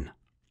brain.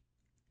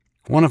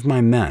 One of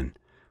my men,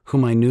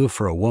 whom I knew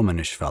for a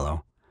womanish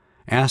fellow,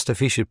 asked if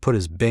he should put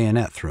his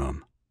bayonet through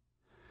him.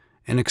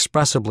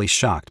 Inexpressibly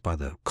shocked by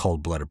the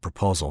cold-blooded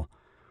proposal,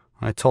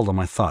 I told him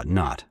I thought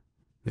not.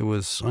 It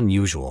was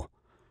unusual,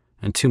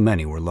 and too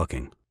many were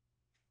looking.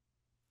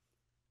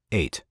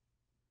 8.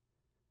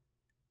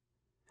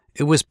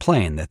 It was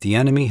plain that the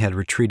enemy had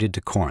retreated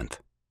to Corinth.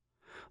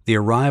 The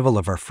arrival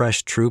of our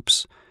fresh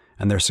troops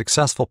and their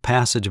successful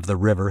passage of the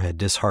river had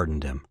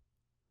disheartened him.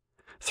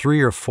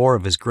 3 or 4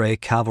 of his gray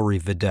cavalry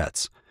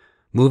vedettes,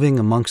 moving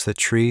amongst the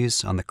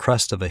trees on the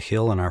crest of a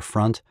hill in our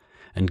front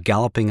and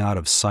galloping out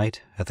of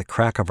sight at the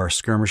crack of our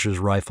skirmishers'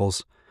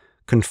 rifles,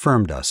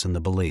 confirmed us in the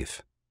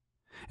belief.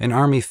 An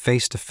army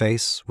face to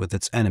face with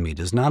its enemy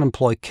does not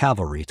employ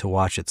cavalry to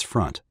watch its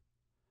front.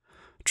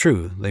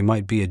 True, they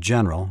might be a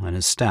general and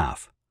his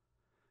staff.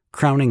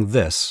 Crowning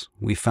this,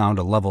 we found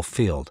a level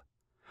field,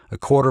 a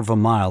quarter of a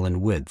mile in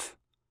width.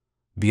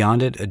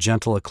 Beyond it a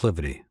gentle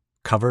acclivity,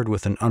 covered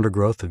with an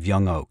undergrowth of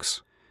young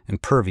oaks,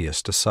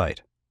 impervious to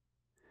sight.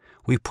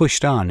 We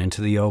pushed on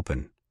into the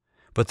open,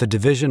 but the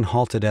division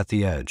halted at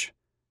the edge.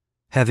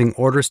 Having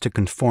orders to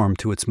conform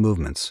to its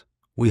movements,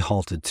 we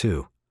halted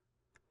too.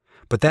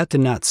 But that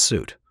did not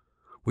suit.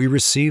 We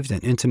received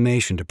an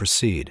intimation to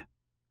proceed.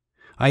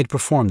 I had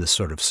performed this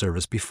sort of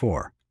service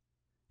before,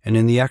 and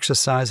in the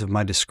exercise of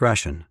my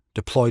discretion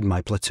deployed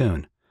my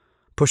platoon,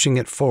 pushing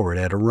it forward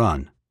at a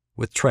run,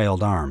 with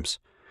trailed arms,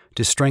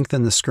 to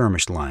strengthen the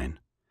skirmish line,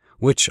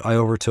 which I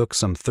overtook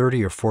some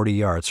 30 or 40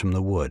 yards from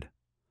the wood.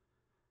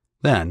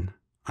 Then,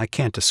 I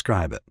can't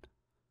describe it.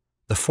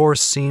 The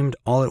forest seemed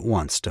all at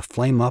once to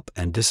flame up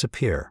and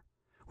disappear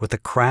with a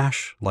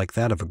crash like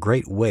that of a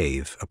great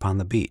wave upon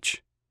the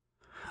beach,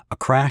 a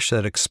crash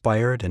that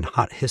expired in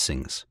hot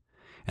hissings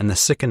and the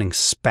sickening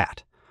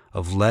spat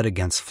of lead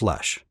against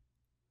flesh.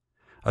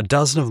 A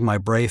dozen of my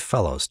brave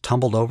fellows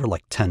tumbled over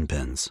like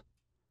tenpins.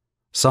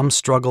 Some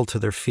struggled to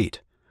their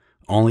feet,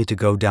 only to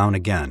go down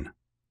again,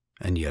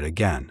 and yet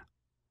again.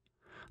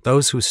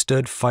 Those who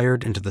stood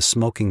fired into the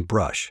smoking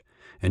brush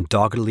and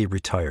doggedly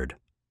retired.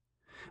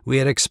 We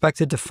had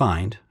expected to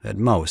find, at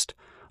most,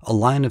 a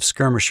line of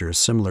skirmishers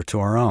similar to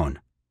our own.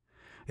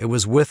 It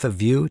was with a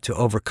view to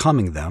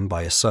overcoming them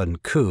by a sudden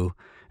coup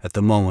at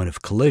the moment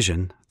of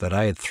collision that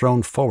I had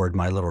thrown forward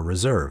my little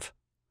reserve.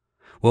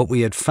 What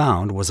we had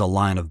found was a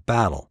line of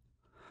battle,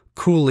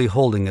 coolly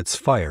holding its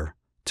fire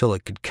till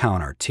it could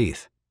count our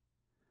teeth.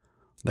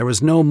 There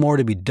was no more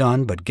to be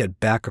done but get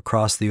back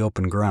across the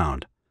open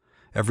ground,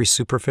 every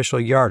superficial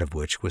yard of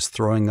which was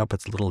throwing up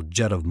its little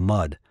jet of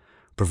mud,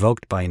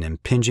 provoked by an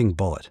impinging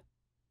bullet.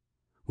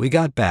 We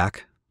got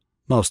back,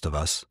 most of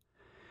us,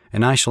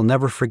 and I shall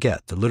never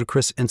forget the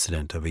ludicrous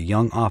incident of a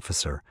young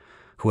officer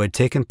who had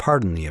taken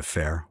part in the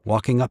affair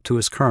walking up to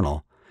his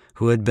colonel,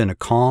 who had been a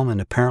calm and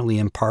apparently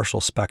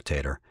impartial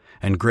spectator,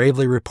 and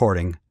gravely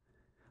reporting,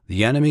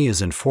 "The enemy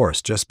is in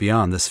force just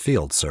beyond this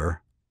field,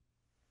 sir."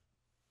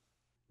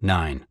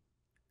 9.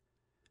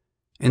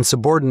 In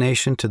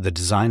subordination to the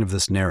design of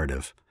this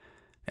narrative,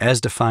 as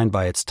defined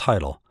by its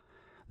title,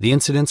 the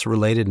incidents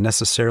related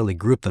necessarily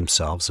group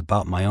themselves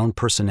about my own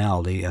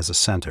personality as a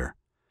center,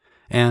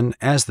 and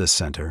as this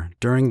center,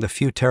 during the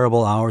few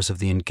terrible hours of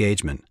the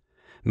engagement,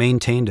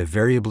 maintained a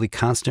variably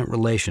constant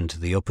relation to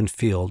the open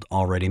field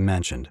already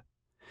mentioned.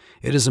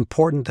 It is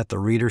important that the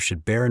reader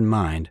should bear in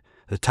mind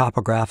the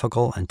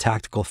topographical and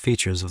tactical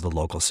features of the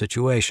local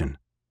situation.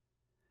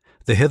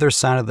 The hither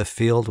side of the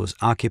field was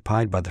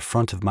occupied by the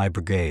front of my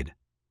brigade,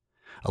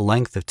 a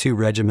length of 2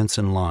 regiments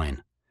in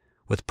line,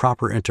 with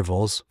proper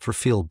intervals for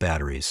field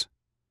batteries.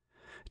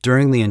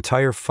 During the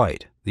entire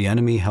fight, the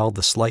enemy held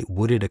the slight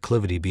wooded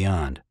acclivity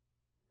beyond.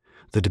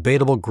 The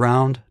debatable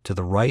ground to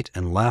the right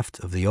and left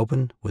of the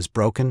open was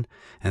broken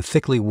and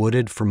thickly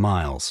wooded for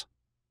miles,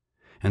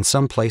 in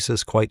some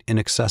places quite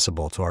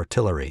inaccessible to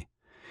artillery,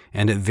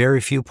 and at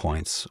very few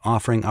points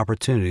offering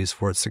opportunities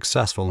for its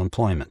successful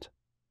employment.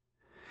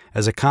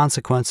 As a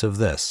consequence of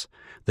this,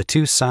 the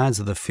 2 sides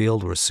of the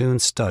field were soon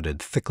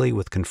studded thickly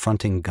with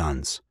confronting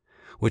guns,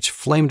 which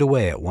flamed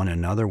away at one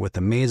another with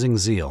amazing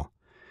zeal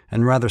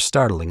and rather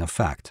startling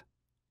effect.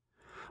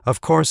 Of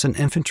course, an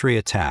infantry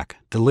attack,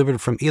 delivered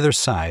from either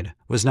side,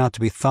 was not to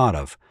be thought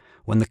of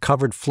when the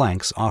covered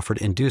flanks offered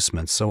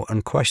inducements so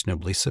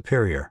unquestionably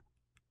superior.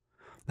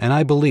 And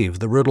I believe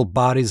the riddled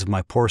bodies of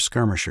my poor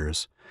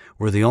skirmishers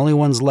were the only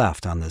ones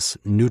left on this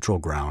neutral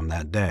ground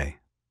that day.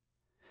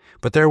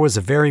 But there was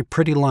a very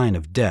pretty line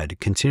of dead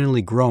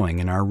continually growing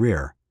in our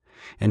rear,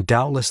 and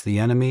doubtless the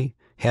enemy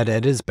had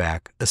at his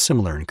back a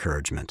similar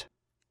encouragement.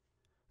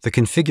 The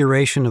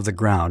configuration of the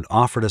ground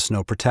offered us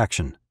no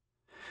protection.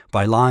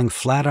 By lying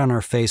flat on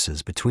our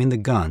faces between the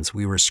guns,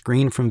 we were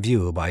screened from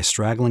view by a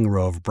straggling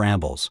row of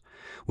brambles,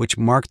 which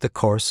marked the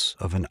course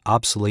of an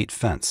obsolete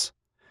fence.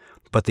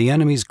 But the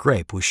enemy's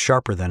grape was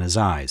sharper than his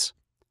eyes,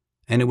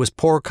 and it was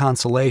poor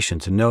consolation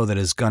to know that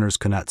his gunners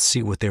could not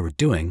see what they were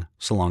doing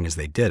so long as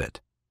they did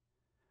it.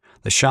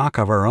 The shock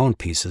of our own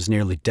pieces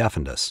nearly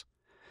deafened us,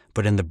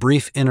 but in the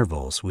brief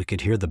intervals we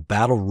could hear the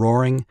battle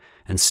roaring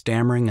and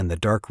stammering in the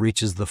dark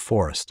reaches of the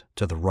forest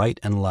to the right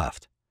and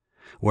left,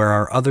 where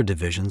our other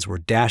divisions were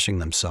dashing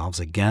themselves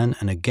again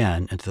and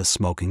again into the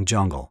smoking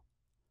jungle.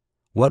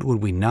 What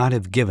would we not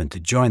have given to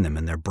join them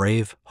in their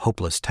brave,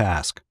 hopeless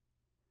task?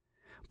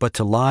 But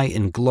to lie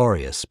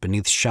inglorious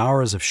beneath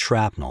showers of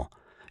shrapnel,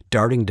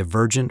 darting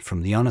divergent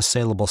from the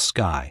unassailable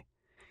sky,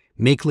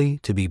 meekly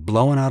to be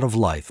blown out of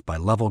life by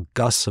level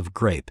gusts of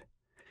grape,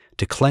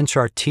 to clench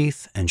our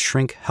teeth and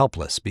shrink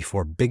helpless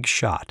before big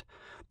shot,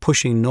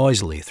 pushing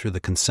noisily through the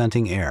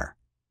consenting air.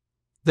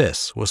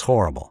 This was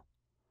horrible.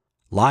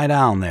 "Lie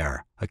down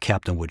there," a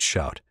captain would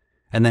shout,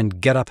 and then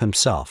get up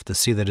himself to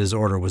see that his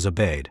order was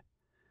obeyed.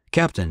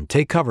 "Captain,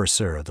 take cover,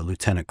 sir," the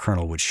lieutenant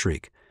colonel would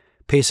shriek,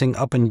 pacing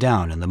up and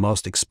down in the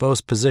most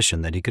exposed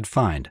position that he could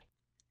find.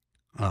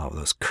 Oh,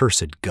 those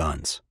cursed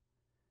guns!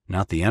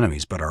 Not the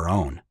enemy's, but our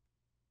own.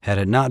 Had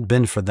it not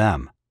been for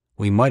them,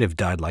 we might have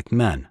died like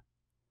men.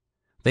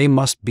 They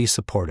must be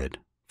supported,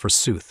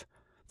 forsooth,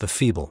 the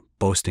feeble,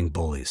 boasting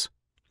bullies.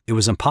 It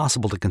was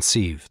impossible to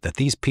conceive that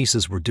these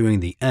pieces were doing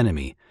the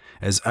enemy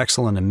as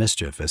excellent a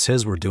mischief as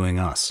his were doing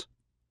us.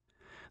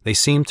 They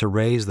seemed to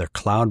raise their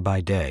cloud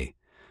by day,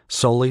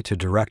 solely to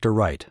direct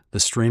aright the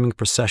streaming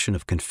procession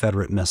of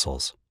Confederate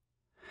missiles.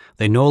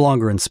 They no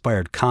longer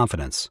inspired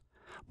confidence,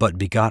 but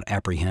begot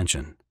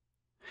apprehension.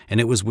 And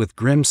it was with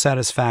grim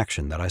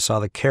satisfaction that I saw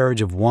the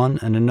carriage of one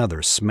and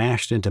another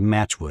smashed into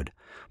matchwood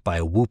by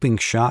a whooping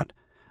shot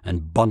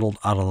and bundled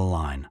out of the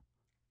line.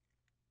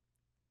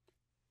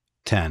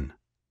 10.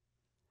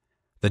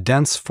 The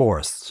dense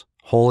forests,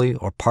 wholly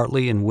or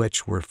partly in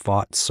which were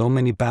fought so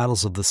many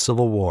battles of the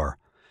Civil War,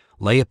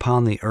 lay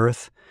upon the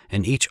earth,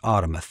 and each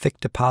autumn a thick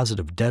deposit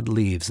of dead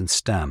leaves and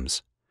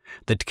stems,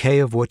 the decay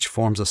of which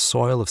forms a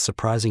soil of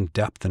surprising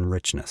depth and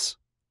richness.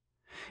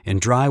 In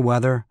dry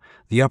weather,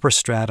 the upper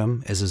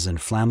stratum is as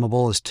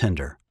inflammable as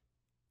tinder.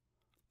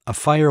 A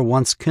fire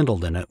once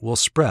kindled in it will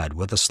spread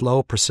with a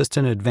slow,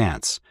 persistent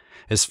advance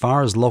as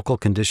far as local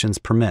conditions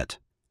permit,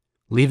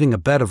 leaving a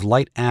bed of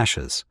light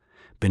ashes,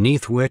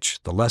 beneath which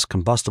the less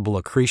combustible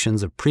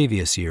accretions of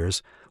previous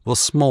years will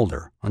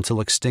smolder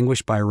until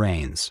extinguished by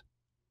rains.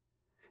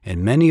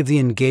 In many of the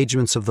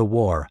engagements of the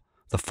war,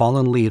 the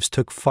fallen leaves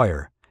took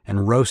fire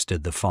and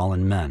roasted the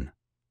fallen men.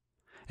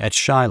 At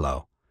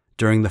Shilo,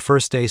 during the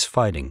first day's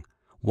fighting,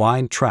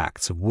 wide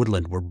tracts of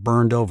woodland were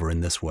burned over in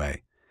this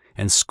way,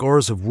 and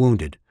scores of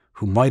wounded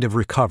who might have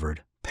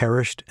recovered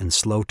perished in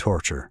slow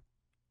torture.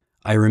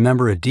 I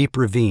remember a deep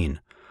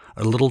ravine,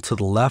 a little to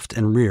the left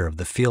and rear of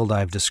the field I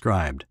have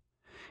described,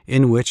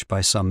 in which,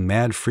 by some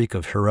mad freak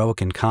of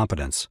heroic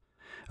incompetence,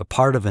 a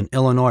part of an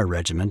Illinois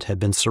regiment had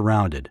been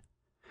surrounded,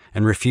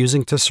 and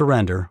refusing to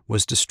surrender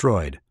was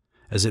destroyed,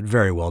 as it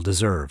very well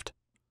deserved.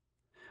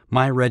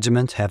 My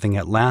regiment having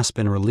at last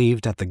been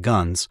relieved at the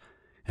guns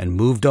and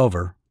moved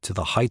over to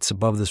the heights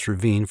above this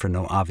ravine for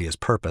no obvious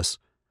purpose,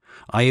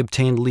 I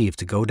obtained leave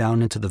to go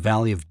down into the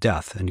valley of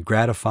death and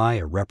gratify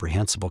a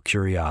reprehensible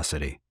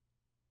curiosity.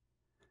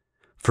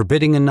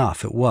 Forbidding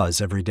enough it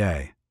was every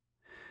day.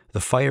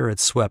 The fire had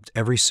swept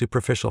every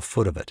superficial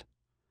foot of it,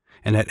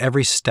 and at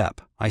every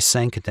step I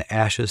sank into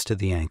ashes to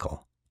the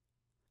ankle.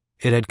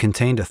 It had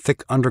contained a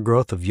thick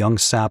undergrowth of young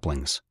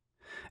saplings,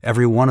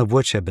 every one of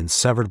which had been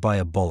severed by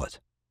a bullet,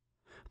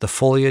 the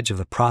foliage of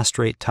the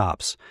prostrate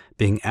tops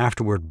being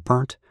afterward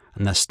burnt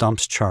and the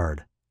stumps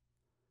charred.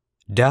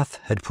 Death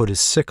had put his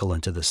sickle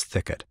into this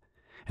thicket,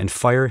 and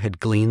fire had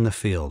gleaned the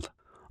field.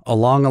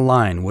 Along a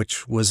line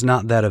which was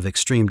not that of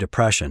extreme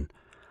depression,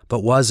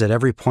 but was at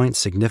every point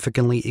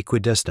significantly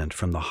equidistant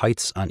from the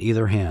heights on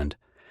either hand,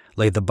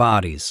 lay the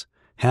bodies,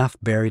 half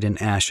buried in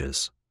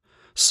ashes,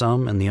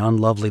 some in the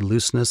unlovely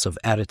looseness of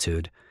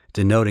attitude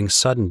denoting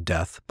sudden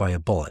death by a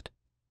bullet,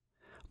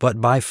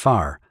 but by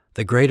far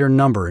the greater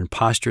number in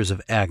postures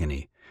of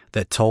agony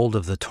that told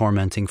of the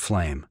tormenting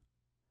flame.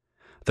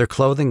 Their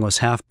clothing was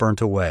half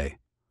burnt away,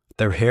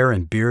 their hair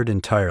and beard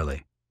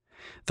entirely.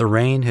 The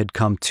rain had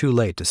come too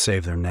late to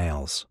save their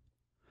nails.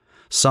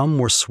 Some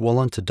were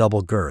swollen to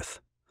double girth,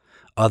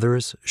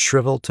 others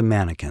shriveled to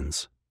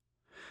mannikins.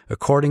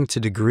 According to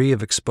degree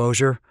of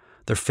exposure,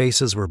 their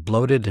faces were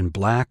bloated and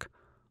black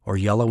or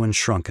yellow and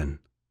shrunken.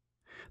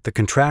 The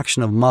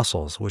contraction of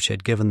muscles which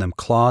had given them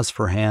claws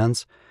for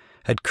hands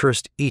had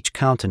cursed each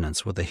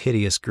countenance with a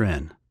hideous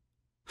grin.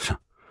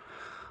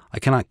 I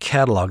cannot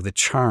catalogue the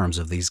charms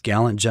of these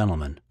gallant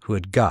gentlemen who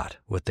had got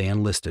what they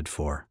enlisted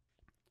for.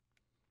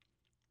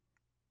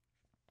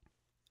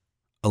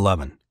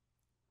 11.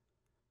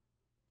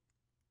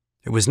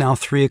 It was now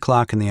 3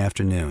 o'clock in the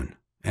afternoon,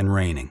 and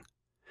raining.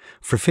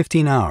 For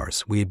 15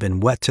 hours we had been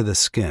wet to the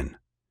skin,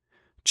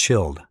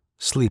 chilled,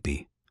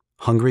 sleepy,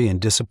 hungry, and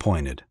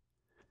disappointed,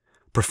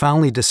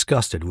 profoundly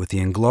disgusted with the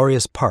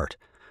inglorious part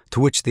to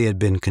which they had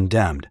been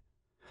condemned.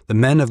 The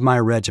men of my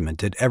regiment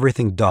did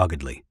everything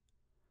doggedly.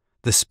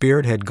 The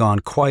spirit had gone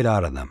quite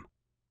out of them.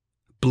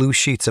 Blue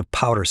sheets of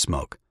powder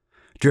smoke,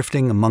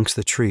 drifting amongst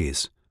the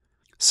trees,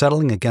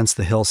 settling against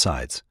the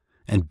hillsides,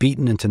 and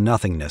beaten into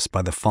nothingness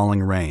by the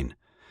falling rain,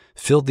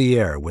 filled the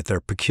air with their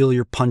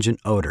peculiar pungent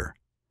odor,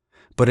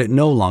 but it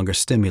no longer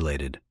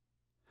stimulated.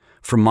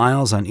 For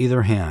miles on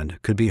either hand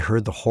could be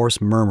heard the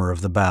hoarse murmur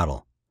of the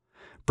battle,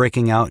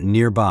 breaking out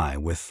nearby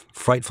with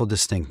frightful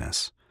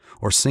distinctness,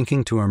 or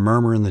sinking to a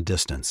murmur in the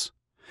distance,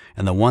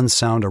 and the one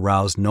sound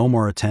aroused no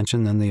more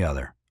attention than the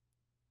other.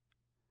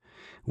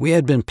 We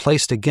had been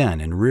placed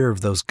again in rear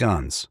of those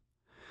guns,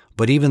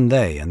 but even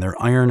they and their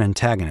iron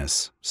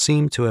antagonists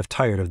seemed to have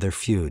tired of their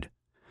feud,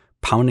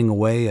 pounding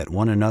away at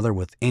one another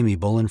with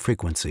amiable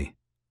infrequency.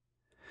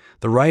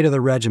 The right of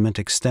the regiment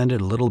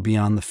extended a little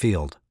beyond the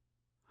field.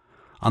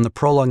 On the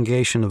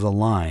prolongation of the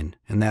line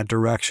in that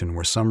direction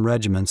were some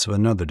regiments of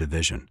another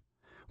division,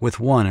 with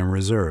one in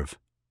reserve.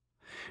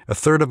 A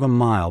third of a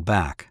mile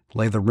back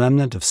lay the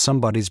remnant of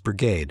somebody's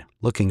brigade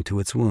looking to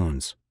its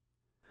wounds.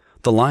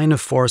 The line of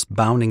force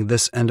bounding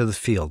this end of the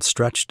field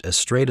stretched as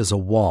straight as a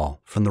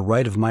wall from the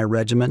right of my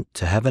regiment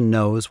to heaven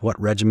knows what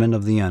regiment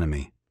of the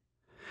enemy.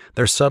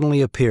 There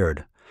suddenly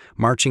appeared,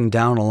 marching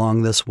down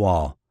along this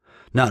wall,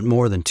 not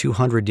more than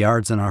 200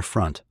 yards in our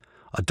front,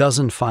 a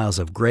dozen files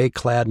of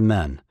gray-clad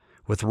men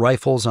with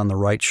rifles on the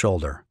right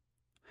shoulder.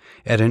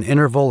 At an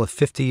interval of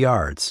 50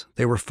 yards,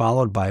 they were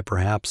followed by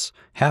perhaps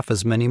half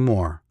as many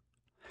more,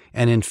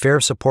 and in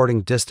fair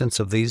supporting distance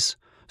of these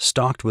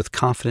stalked with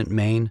confident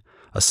mien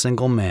a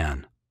single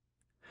man.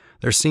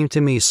 There seemed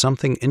to me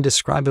something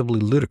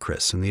indescribably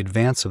ludicrous in the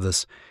advance of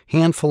this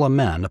handful of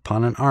men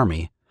upon an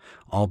army,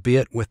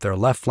 albeit with their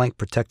left flank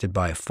protected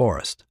by a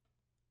forest.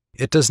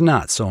 It does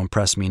not so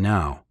impress me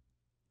now.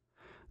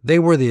 They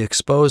were the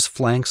exposed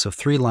flanks of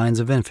 3 lines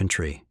of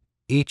infantry,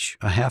 each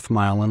a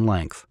half-mile in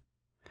length.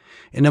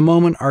 In a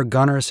moment our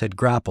gunners had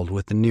grappled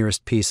with the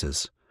nearest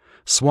pieces,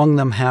 swung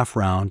them half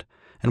round,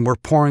 and were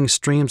pouring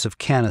streams of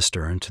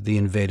canister into the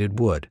invaded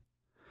wood.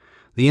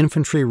 The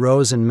infantry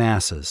rose in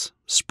masses,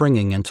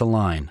 springing into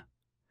line.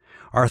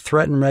 Our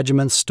threatened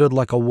regiments stood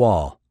like a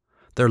wall,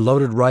 their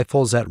loaded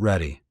rifles at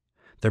ready,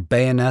 their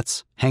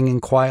bayonets hanging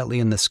quietly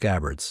in the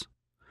scabbards.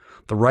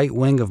 The right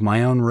wing of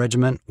my own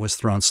regiment was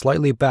thrown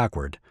slightly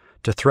backward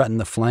to threaten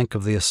the flank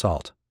of the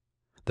assault.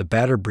 The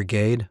battered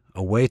brigade,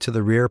 away to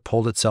the rear,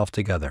 pulled itself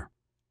together.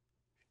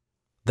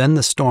 Then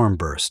the storm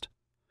burst.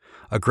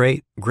 A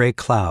great gray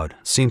cloud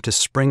seemed to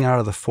spring out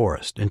of the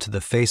forest into the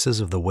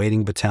faces of the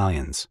waiting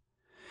battalions.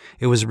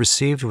 It was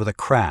received with a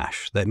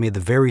crash that made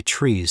the very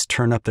trees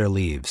turn up their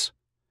leaves.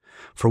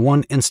 For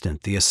one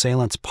instant the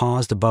assailants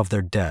paused above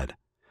their dead,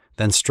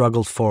 then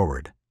struggled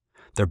forward,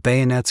 their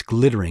bayonets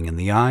glittering in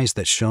the eyes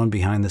that shone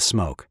behind the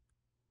smoke.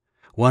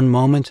 One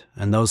moment,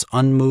 and those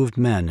unmoved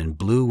men in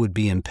blue would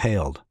be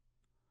impaled.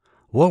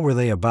 What were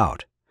they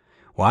about?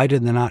 Why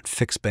did they not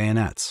fix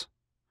bayonets?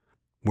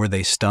 Were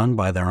they stunned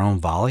by their own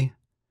volley?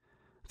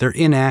 Their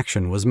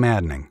inaction was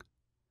maddening.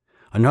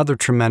 Another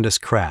tremendous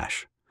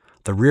crash.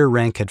 The rear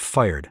rank had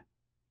fired.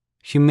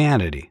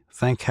 Humanity,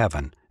 thank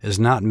heaven, is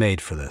not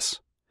made for this.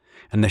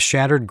 And the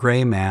shattered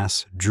gray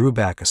mass drew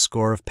back a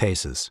score of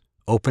paces,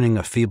 opening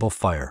a feeble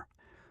fire.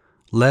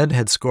 Lead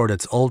had scored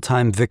its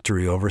old-time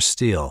victory over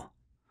steel.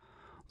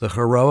 The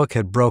heroic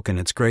had broken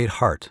its great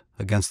heart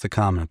against the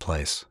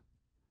commonplace.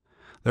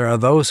 There are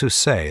those who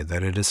say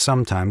that it is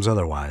sometimes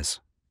otherwise.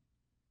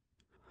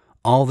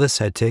 All this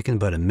had taken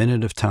but a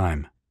minute of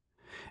time,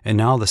 and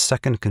now the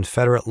second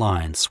Confederate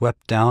line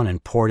swept down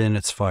and poured in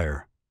its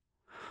fire.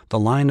 The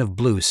line of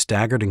blue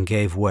staggered and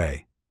gave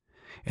way.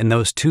 In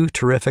those two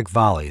terrific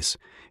volleys,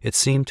 it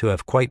seemed to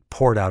have quite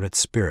poured out its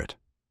spirit.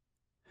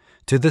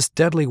 To this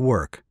deadly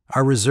work,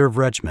 our reserve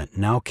regiment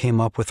now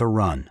came up with a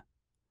run.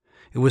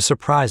 It was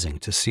surprising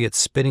to see it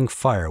spitting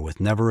fire with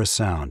never a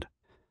sound,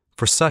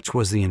 for such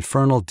was the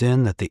infernal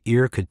din that the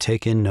ear could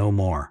take in no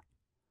more.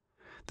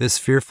 This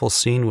fearful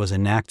scene was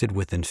enacted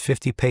within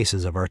 50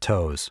 paces of our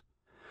toes,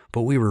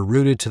 but we were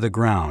rooted to the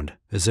ground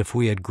as if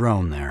we had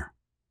grown there.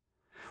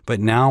 But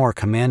now our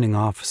commanding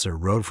officer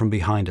rode from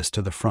behind us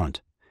to the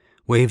front,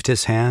 waved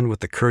his hand with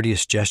the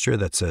courteous gesture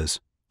that says,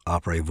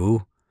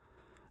 "Après-vous,"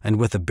 and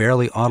with a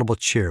barely audible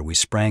cheer we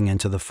sprang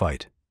into the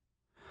fight.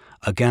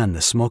 Again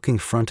the smoking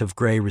front of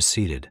gray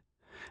receded,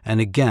 and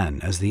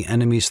again as the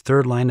enemy's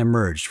third line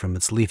emerged from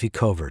its leafy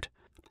covert,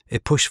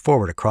 it pushed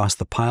forward across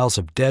the piles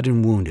of dead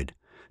and wounded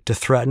to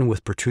threaten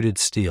with protruded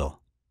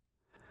steel.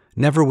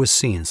 Never was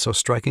seen so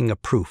striking a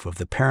proof of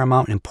the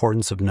paramount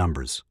importance of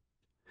numbers.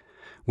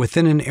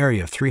 Within an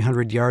area of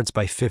 300 yards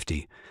by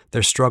 50,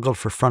 there struggled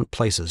for front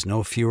places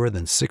no fewer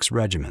than 6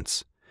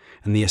 regiments,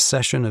 and the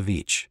accession of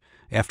each,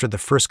 after the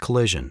first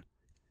collision,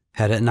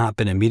 had it not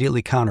been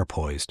immediately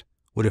counterpoised,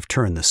 would have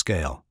turned the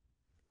scale.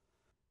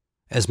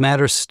 As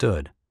matters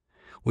stood,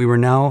 we were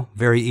now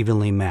very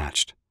evenly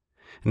matched,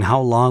 and how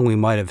long we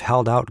might have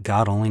held out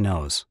God only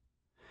knows.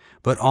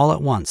 But all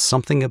at once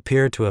something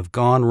appeared to have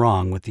gone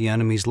wrong with the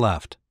enemy's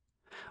left.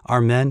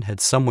 Our men had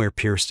somewhere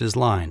pierced his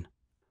line.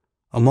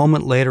 A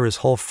moment later his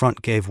whole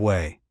front gave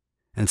way,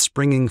 and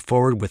springing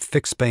forward with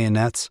fixed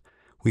bayonets,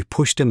 we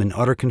pushed him in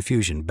utter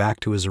confusion back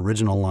to his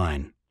original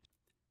line.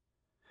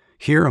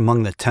 Here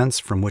among the tents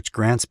from which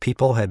Grant's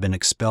people had been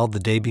expelled the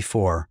day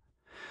before,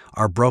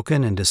 our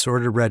broken and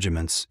disordered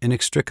regiments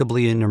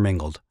inextricably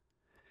intermingled,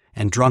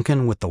 and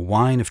drunken with the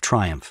wine of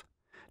triumph,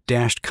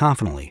 dashed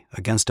confidently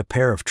against a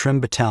pair of trim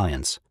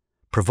battalions,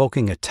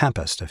 provoking a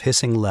tempest of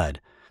hissing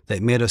lead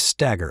that made us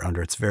stagger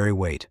under its very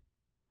weight.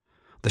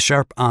 The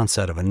sharp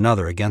onset of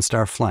another against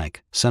our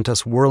flank sent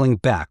us whirling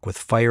back with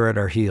fire at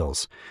our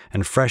heels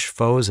and fresh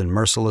foes in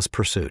merciless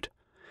pursuit,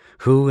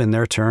 who, in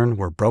their turn,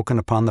 were broken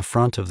upon the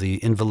front of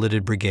the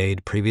invalided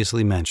brigade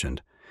previously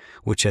mentioned,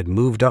 which had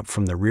moved up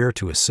from the rear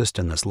to assist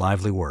in this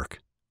lively work.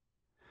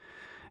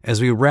 As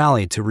we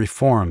rallied to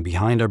reform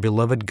behind our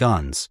beloved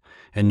guns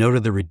and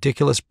noted the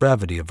ridiculous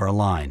brevity of our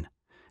line,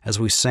 as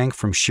we sank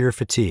from sheer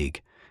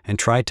fatigue and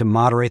tried to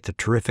moderate the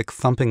terrific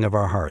thumping of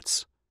our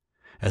hearts,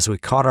 as we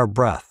caught our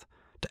breath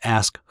to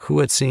ask who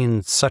had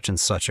seen such and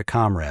such a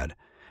comrade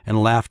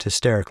and laughed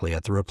hysterically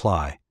at the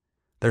reply,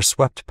 there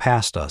swept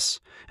past us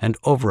and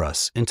over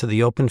us into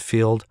the open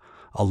field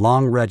a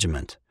long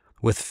regiment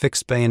with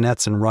fixed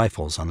bayonets and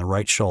rifles on the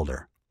right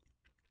shoulder.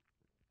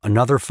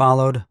 Another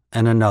followed,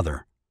 and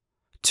another.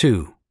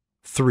 2,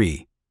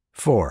 3,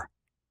 4.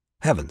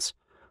 Heavens!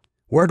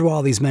 Where do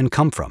all these men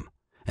come from,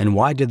 and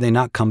why did they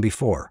not come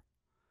before?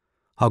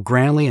 How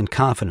grandly and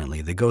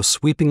confidently they go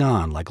sweeping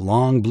on like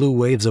long blue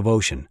waves of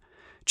ocean,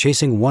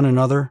 chasing one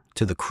another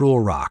to the cruel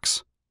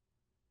rocks.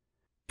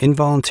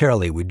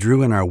 Involuntarily we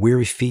drew in our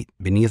weary feet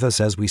beneath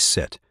us as we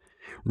sit,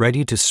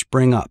 ready to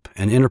spring up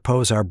and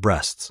interpose our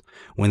breasts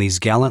when these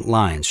gallant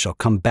lines shall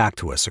come back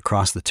to us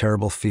across the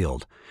terrible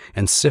field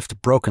and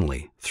sift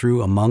brokenly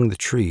through among the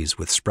trees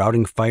with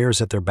sprouting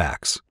fires at their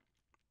backs.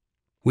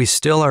 We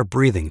still are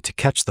breathing to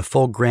catch the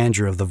full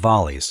grandeur of the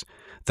volleys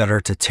that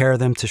are to tear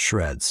them to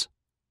shreds.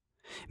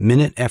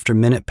 Minute after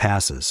minute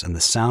passes, and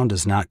the sound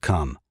does not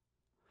come.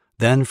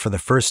 Then, for the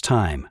first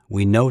time,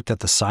 we note that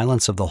the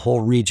silence of the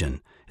whole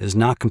region is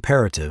not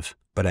comparative,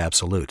 but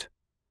absolute.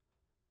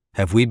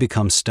 Have we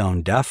become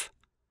stone deaf?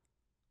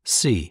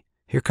 See,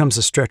 here comes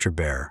a stretcher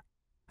bearer,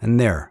 and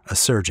there a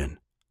surgeon.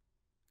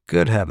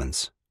 Good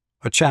heavens,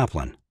 a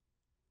chaplain.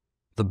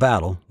 The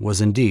battle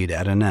was indeed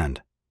at an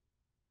end.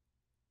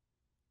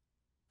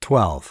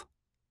 12.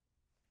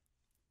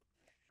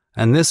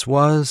 And this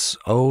was,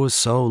 oh,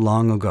 so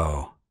long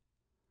ago.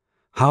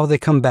 How they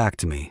come back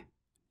to me,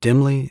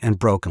 dimly and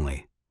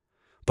brokenly,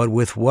 but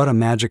with what a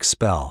magic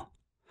spell.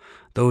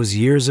 Those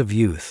years of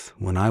youth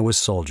when I was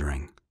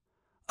soldiering.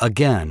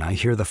 Again I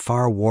hear the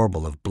far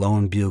warble of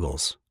blown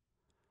bugles.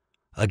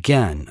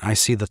 Again I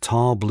see the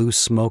tall blue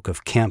smoke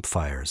of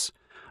campfires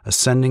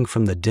ascending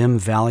from the dim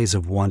valleys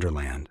of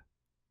Wonderland.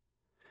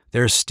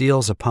 There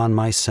steals upon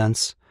my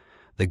sense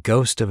the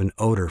ghost of an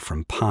odor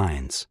from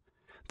pines,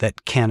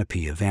 that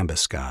canopy of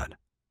ambuscade.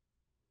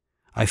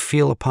 I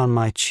feel upon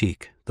my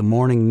cheek the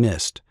morning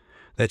mist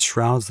that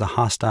shrouds the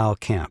hostile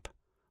camp,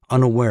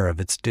 unaware of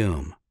its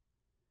doom,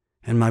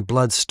 and my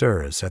blood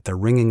stirs at the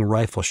ringing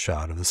rifle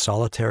shot of the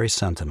solitary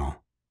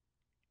sentinel.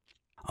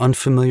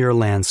 Unfamiliar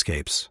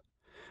landscapes,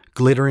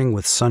 glittering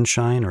with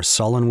sunshine or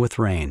sullen with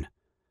rain,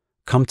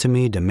 come to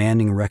me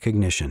demanding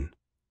recognition,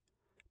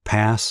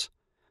 pass,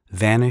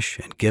 vanish,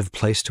 and give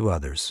place to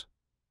others.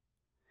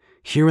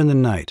 Here in the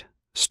night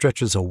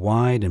stretches a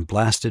wide and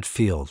blasted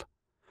field,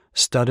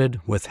 studded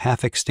with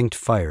half-extinct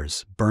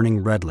fires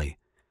burning redly,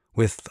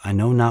 with I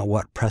know not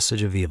what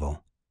presage of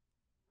evil.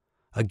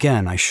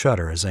 Again I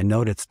shudder as I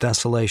note its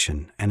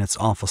desolation and its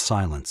awful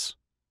silence.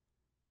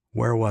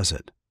 Where was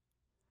it?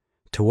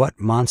 To what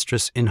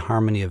monstrous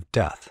inharmony of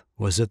death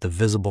was it the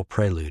visible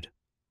prelude?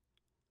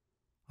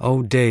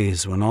 O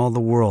days when all the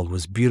world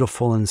was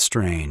beautiful and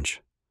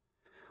strange,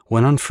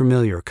 when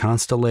unfamiliar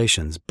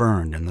constellations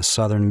burned in the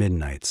southern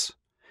midnights,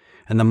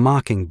 and the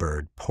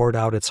mockingbird poured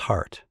out its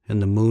heart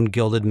in the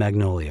moon-gilded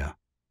magnolia,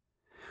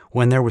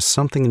 when there was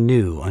something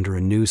new under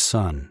a new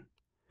sun.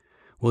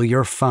 Will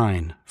your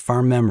fine,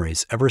 far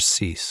memories ever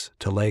cease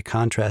to lay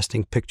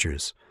contrasting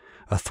pictures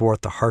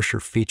athwart the harsher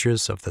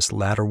features of this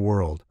latter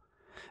world,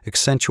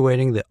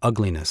 accentuating the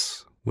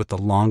ugliness with the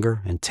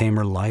longer and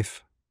tamer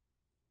life?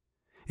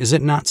 Is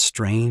it not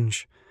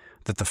strange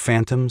that the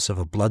phantoms of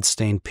a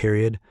blood-stained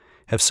period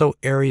have so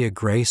airy a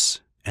grace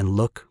and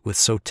look with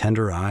so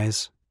tender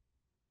eyes?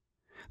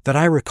 That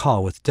I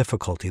recall with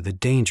difficulty the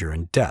danger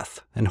and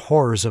death and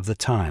horrors of the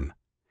time,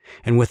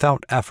 and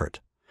without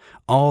effort,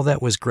 all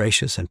that was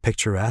gracious and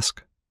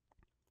picturesque?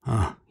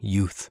 Ah,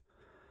 youth,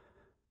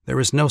 there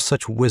is no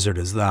such wizard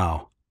as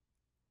thou.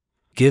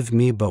 Give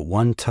me but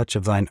one touch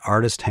of thine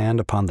artist hand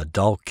upon the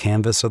dull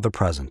canvas of the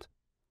present.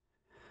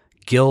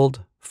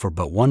 Gild for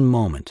but one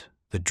moment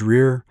the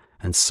drear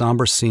and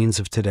somber scenes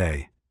of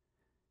today,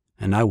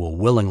 and I will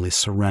willingly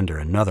surrender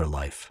another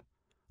life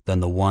than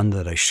the one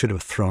that I should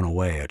have thrown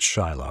away at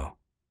Shilo.